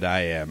stupid I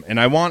am. And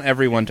I want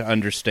everyone to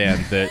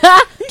understand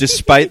that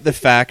despite the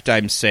fact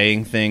I'm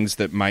saying things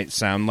that might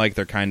sound like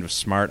they're kind of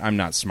smart, I'm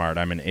not smart.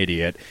 I'm an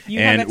idiot.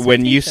 And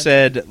when you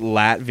said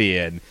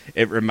Latvian,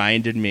 it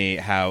reminded me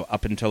how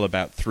up until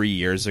about 3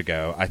 years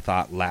ago, I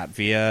thought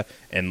Latvia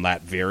and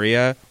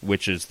Latveria,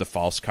 which is the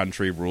false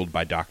country ruled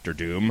by Dr.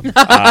 Doom,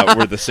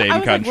 were the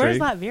same country. Like, where's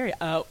Latveria?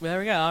 Oh, there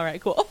we go. All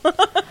right, cool.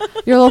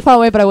 You're a little far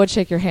away, but I would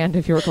shake your hand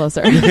if you were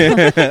closer.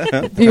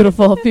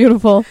 Beautiful,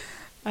 beautiful.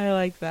 I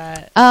like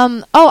that.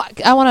 I want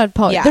to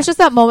point. Yeah. There's just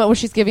that moment where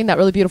she's giving that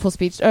really beautiful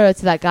speech to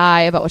that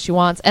guy about what she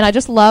wants, and I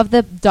just love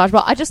the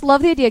dodgeball. I just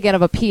love the idea again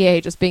of a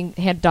PA just being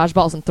handed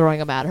dodgeballs and throwing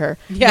them at her.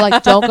 Yeah.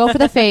 Like, don't go for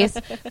the face,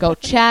 go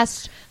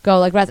chest, go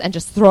like rest, and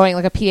just throwing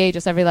like a PA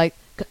just every like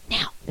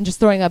now, and just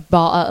throwing a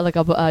ball like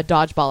a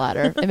dodgeball at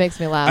her. It makes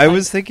me laugh. I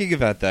was thinking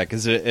about that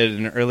because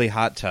in an early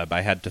hot tub,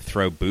 I had to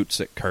throw boots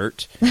at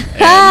Kurt,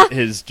 and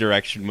his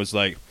direction was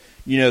like,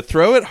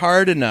 throw it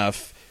hard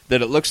enough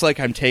that it looks like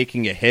I'm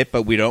taking a hit,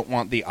 but we don't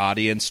want the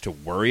audience to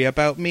worry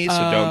about me,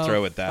 so don't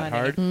throw it that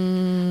hard.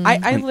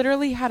 I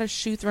literally had a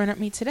shoe thrown at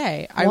me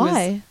today.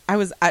 Why? I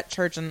was at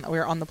church and we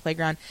were on the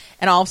playground,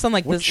 and all of a sudden,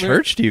 like, what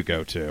church do you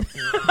go to?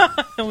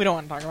 We don't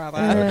want to talk about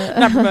that.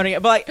 I'm not promoting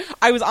it, but like,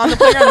 I was on the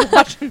playground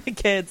watching the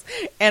kids,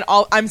 and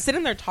I'm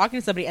sitting there talking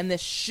to somebody, and this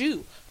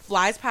shoe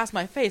flies past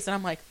my face, and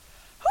I'm like,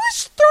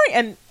 who's throwing?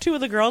 And two of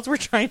the girls were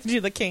trying to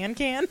do the can,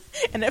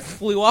 and it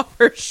flew off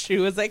her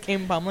shoe as it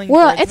came bumbling.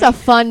 Well, it's a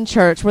fun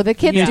church where the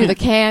kids do the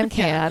can.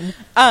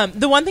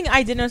 The one thing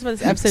I did notice about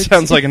this episode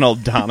sounds like an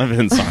old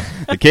Donovan song.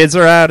 The kids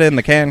are out in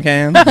the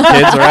can. The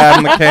kids are out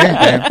in the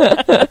can.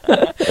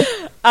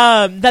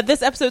 That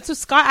this episode, so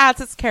Scott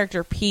Adsett's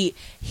character Pete,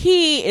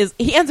 he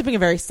ends up being a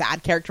very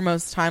sad character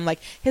most of the time. Like,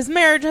 his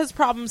marriage has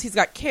problems, he's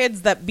got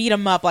kids that beat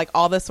him up, like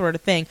all this sort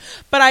of thing.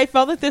 But I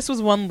felt that this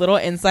was one little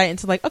insight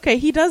into like, okay,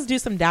 he does do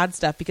some dad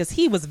stuff because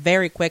he was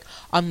very quick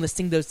on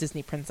listing those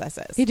Disney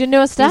princesses. He did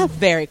know his stuff. He was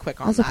very quick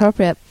on that. That's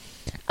appropriate.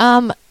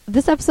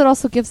 This episode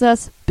also gives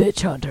us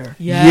Bitch Hunter.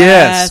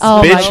 Yes.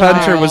 Bitch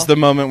Hunter was the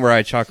moment where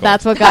I chuckled.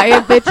 That's what got you,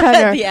 Bitch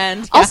Hunter. At the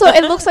end. Yeah. Also,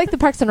 it looks like the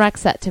Parks and Rec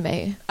set to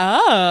me.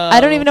 Oh. I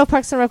don't even know if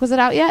Parks and Rec was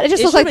out yet. It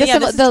just looked like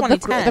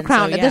the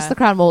crown. So, This is the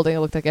crown molding. It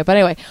looked like it. But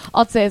anyway,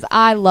 all I'll say is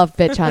I love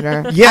Bitch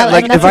Hunter. Yeah,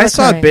 like if I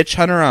saw Bitch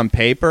Hunter on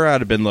paper,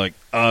 I'd have been like,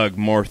 ugh,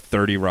 more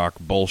 30 Rock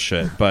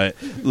bullshit. But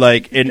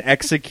like in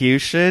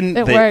execution,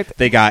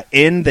 they got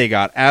in, they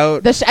got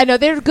out. I know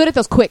they're good at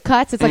those quick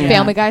cuts. It's like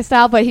Family Guy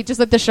style, but he just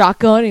like the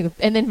shotgun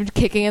and then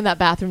kicking in that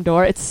bathroom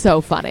door. It's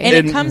so funny.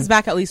 And it comes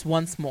back at least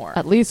once more.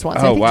 At least once.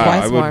 Oh, I think wow.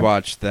 twice I would more.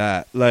 watch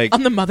that. Like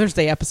on the Mother's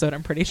Day episode,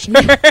 I'm pretty sure.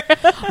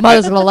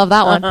 Mother's going to love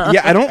that one.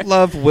 Yeah, I don't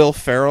love Will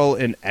Ferrell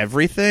in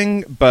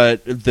everything,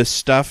 but the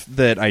stuff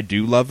that I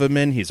do love him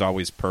in, he's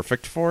always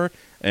perfect for.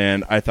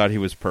 And I thought he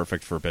was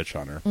perfect for Bitch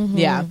Hunter. Mm-hmm.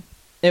 Yeah.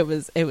 It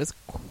was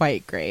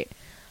quite great.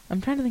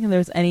 I'm trying to think if there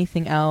was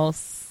anything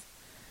else.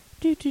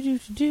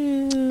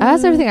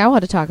 That's everything I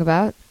want to talk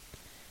about.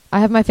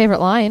 I have my favorite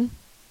line.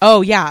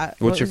 Oh, yeah.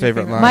 What's your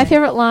favorite line? My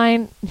favorite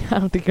line, I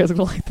don't think you guys are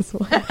going to like this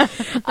one.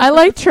 I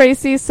like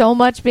Tracy so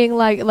much being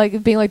like,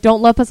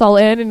 don't lump us all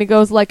in. And he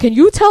goes like, can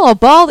you tell a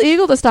bald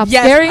eagle to stop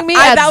scaring me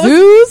at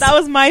zoos? That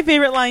was my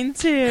favorite line,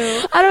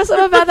 too. I don't know,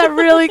 something about that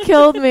really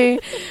killed me.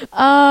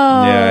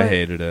 Oh, yeah, I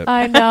hated it.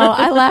 I know.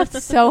 I laughed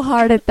so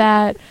hard at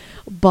that.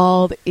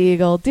 Bald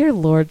eagle. Dear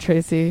Lord,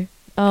 Tracy.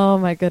 Oh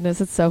my goodness,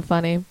 it's so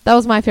funny. That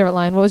was my favorite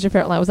line. What was your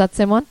favorite line? Was that the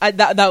same one?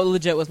 That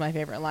legit was my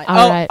favorite line.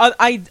 Right.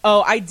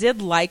 I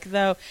did like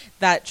though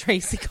that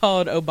Tracy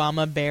called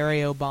Obama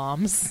Barry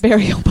Obombs.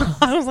 Barry Obombs.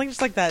 I was like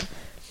just like that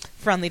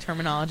Friendly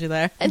terminology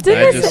there. And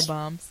I just-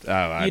 bombs.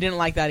 Oh, You didn't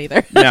like that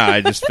either. No,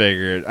 I just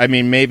figured. I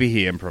mean, maybe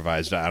he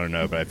improvised. I don't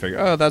know, but I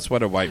figured, that's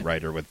what a white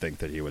writer would think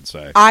that he would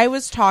say. I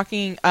was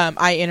talking.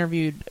 I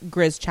interviewed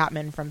Grizz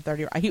Chapman from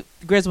 30 Rock.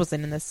 Grizz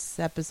wasn't in this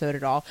episode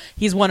at all.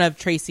 He's one of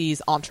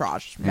Tracy's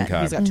entourage men.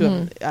 Okay. He's got two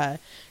of them.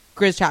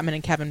 Grizz Chapman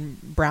and Kevin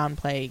Brown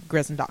play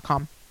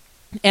Grizzin.com.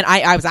 And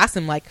I was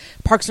asking him, like,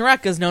 Parks and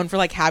Rec is known for,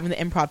 like, having the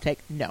improv take.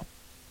 No.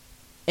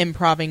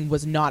 Improving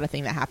was not a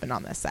thing that happened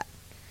on this set.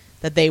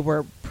 That they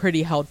were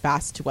pretty held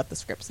fast to what the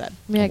script said.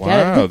 I mean, I Wow, get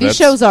it. These that's-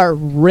 shows are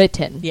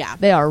written. Yeah.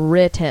 They are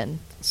written.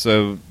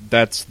 So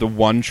that's the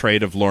one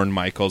trait of Lorne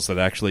Michaels that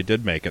actually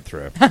did make it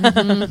through.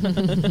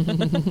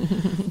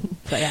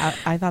 So, yeah,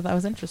 I thought that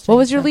was interesting. What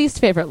was your So- least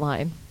favorite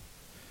line?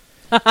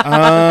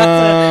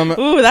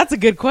 Ooh, that's a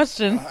good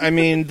question. I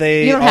mean,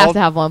 they You don't all, have to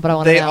have one, but I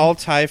want to they know. all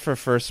tie for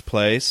first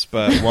place,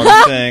 but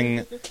one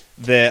thing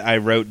that I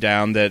wrote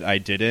down that I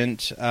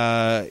didn't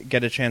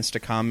get a chance to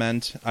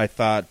comment, I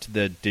thought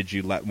the "Did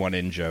you let one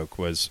in" joke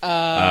was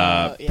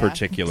yeah.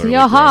 particularly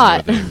You're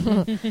hot.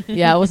 groan-worthy.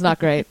 Yeah, it was not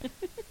great.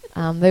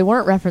 They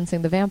weren't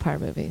referencing the vampire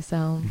movie,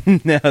 so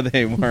No,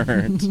 they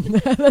weren't.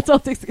 that's all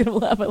takes to get a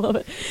laugh. I love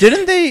it.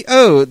 Didn't they?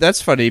 Oh,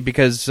 that's funny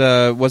because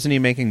wasn't he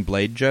making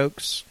Blade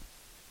jokes?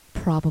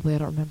 Probably, I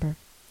don't remember.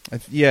 I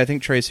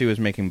think Tracy was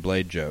making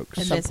Blade jokes.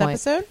 In some this point.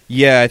 episode?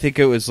 Yeah, I think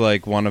it was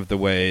like one of the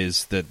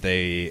ways that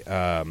they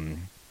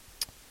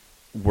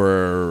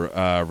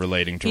were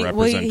relating to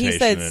representation. He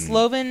said and-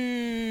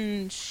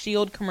 Sloven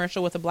Shield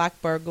commercial with a black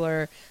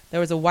burglar. There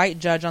was a white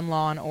judge on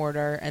Law and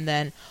Order, and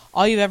then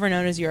all you've ever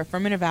known is your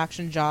affirmative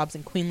action jobs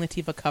and Queen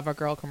Latifah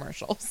CoverGirl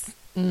commercials.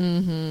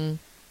 Mm-hmm.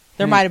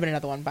 There might have been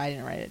another one, but I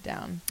didn't write it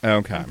down.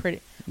 Okay, I'm pretty.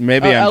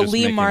 maybe I'm just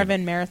Lee making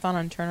Marvin marathon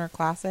on Turner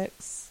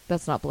Classics.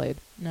 That's not Blade.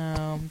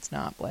 No, it's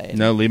not Blade. It.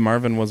 No, Lee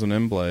Marvin wasn't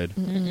in Blade.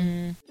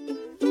 Mm-mm.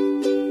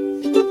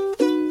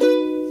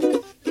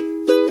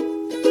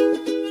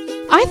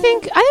 I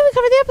think we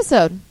covered the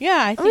episode. Yeah,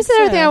 I think We said so.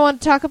 everything I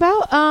want to talk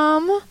about.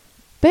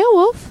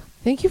 Beowulf,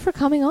 thank you for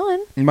coming on.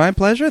 My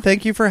pleasure.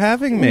 Thank you for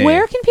having me.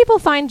 Where can people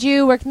find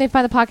you? Where can they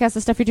find the podcast,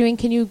 the stuff you're doing?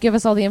 Can you give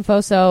us all the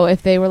info so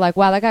if they were like,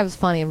 wow, that guy was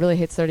funny and really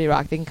hates 30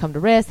 Rock, they can come to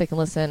Risk, they can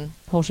listen,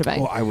 whole shebang.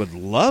 Well, I would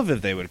love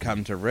if they would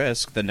come to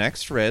Risk. The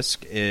next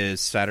Risk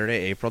is Saturday,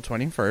 April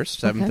 21st,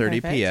 7:30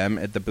 perfect. p.m.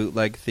 at the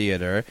Bootleg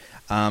Theater.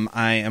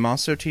 I am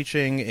also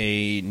teaching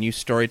a new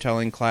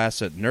storytelling class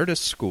at Nerdist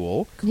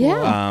School,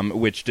 Yeah.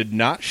 which did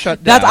not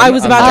shut down. That's- I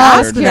was on about to the ask I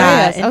was third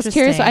that. curious. day. I was curious.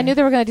 Interesting. I knew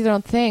they were going to do their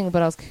own thing,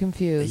 but I was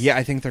confused. Yeah,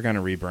 I think they're going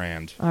to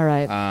rebrand. All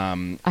right.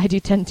 Um,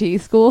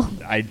 ID10T school?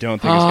 I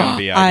don't think it's going to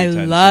be I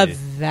ID10T.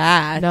 love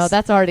that. No,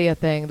 that's already a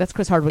thing. That's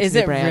Chris Hardwick's Is new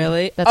it brand.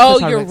 really? That's Oh,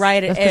 Chris you're Hardwick's-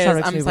 right. It that's Chris is.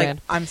 Hardwick's I'm new just like,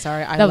 brand. I'm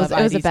sorry. I That love was-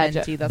 it was a bad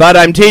ID10T. joke. That's But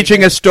my I'm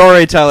teaching a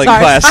storytelling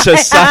Sorry. class, so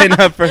sign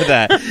up for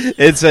that.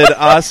 It's an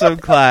awesome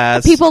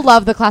class. People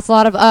love the class. A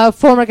lot of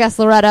former guest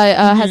Loretta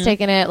has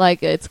taken it.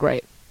 Like, it's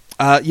great.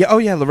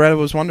 Yeah, Loretta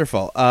was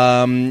wonderful.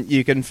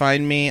 You can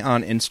find me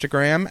on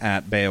Instagram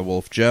at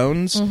Beowulf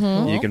Jones.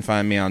 You can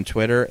find me on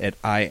Twitter at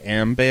I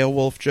am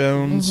Beowulf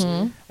Jones.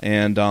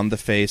 And on the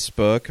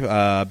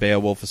Facebook,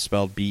 Beowulf is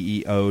spelled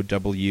Beowulf.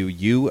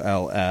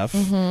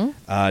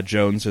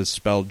 Jones is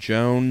spelled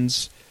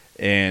Jones.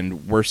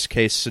 And worst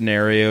case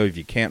scenario, if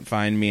you can't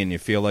find me and you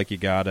feel like you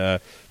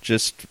gotta,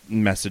 just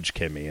message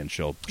Kimmy and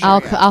she'll. I'll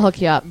hook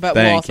you up. But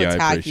Thank we'll also you, I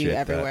tag appreciate you that.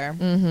 everywhere.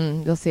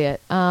 Mm-hmm. You'll see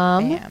it.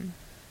 Bam.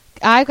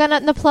 I've got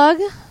nothing to plug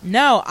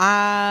No,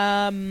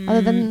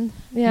 other than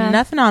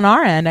nothing on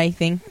our end, I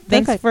think.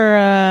 Thanks Perfect.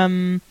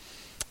 for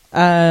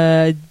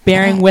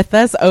bearing with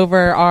us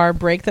over our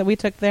break that we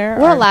took there.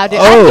 We're allowed to.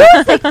 Oh. I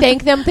always, like,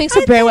 thank them. Thanks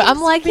for bearing with. I'm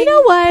like, you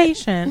know what?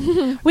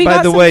 Patient. We By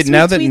got the some way, sweet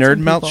now that tweets Nerd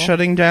from Melt's people.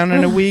 shutting down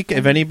in a week,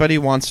 if anybody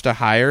wants to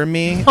hire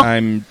me,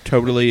 I'm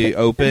totally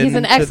open. He's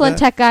an to excellent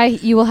that. tech guy.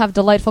 You will have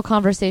delightful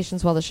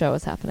conversations while the show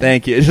is happening.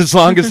 Thank you. As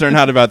long as they're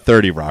not about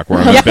 30 Rock, where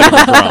I'm a bit of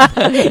a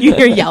grump. You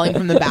hear yelling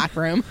from the back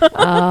room.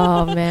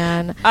 Oh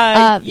man.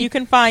 You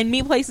can find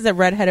me places at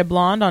Redheaded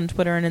Blonde on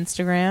Twitter and You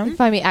Instagram. can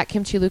find me at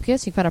Kimchi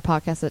Lucas. You can find our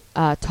podcast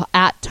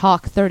at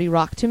Talk 30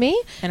 Rock to me.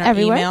 And our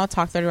everywhere. email,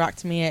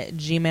 talk30rocktome at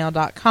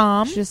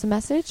gmail.com. Shoot us a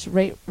message,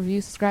 rate,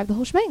 review, subscribe, the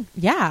whole shebang.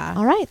 Yeah.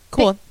 All right.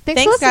 Cool.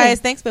 Thanks for Thanks, listening. guys.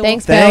 Thanks, Bill.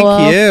 Thanks, Thank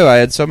Beowulf. you. I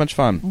had so much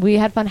fun. We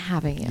had fun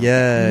having you.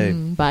 Yay.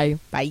 Bye.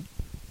 Bye.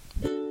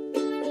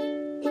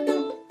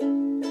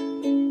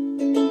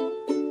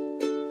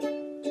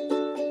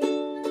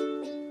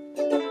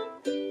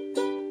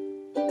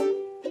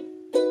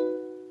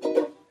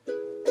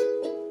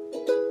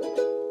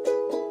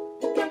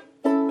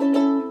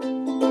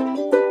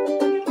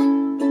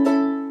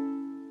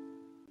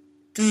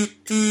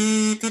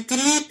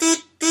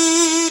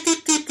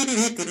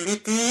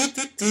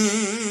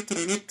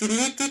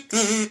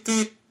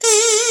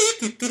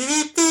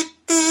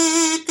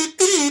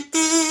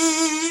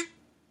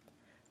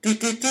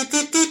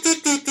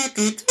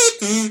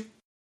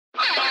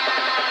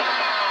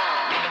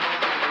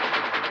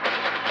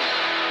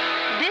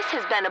 This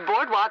has been a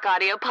Boardwalk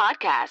Audio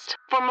podcast.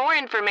 For more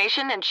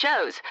information and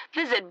shows,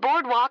 visit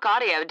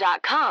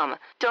boardwalkaudio.com.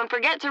 Don't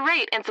forget to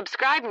rate and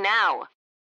subscribe now.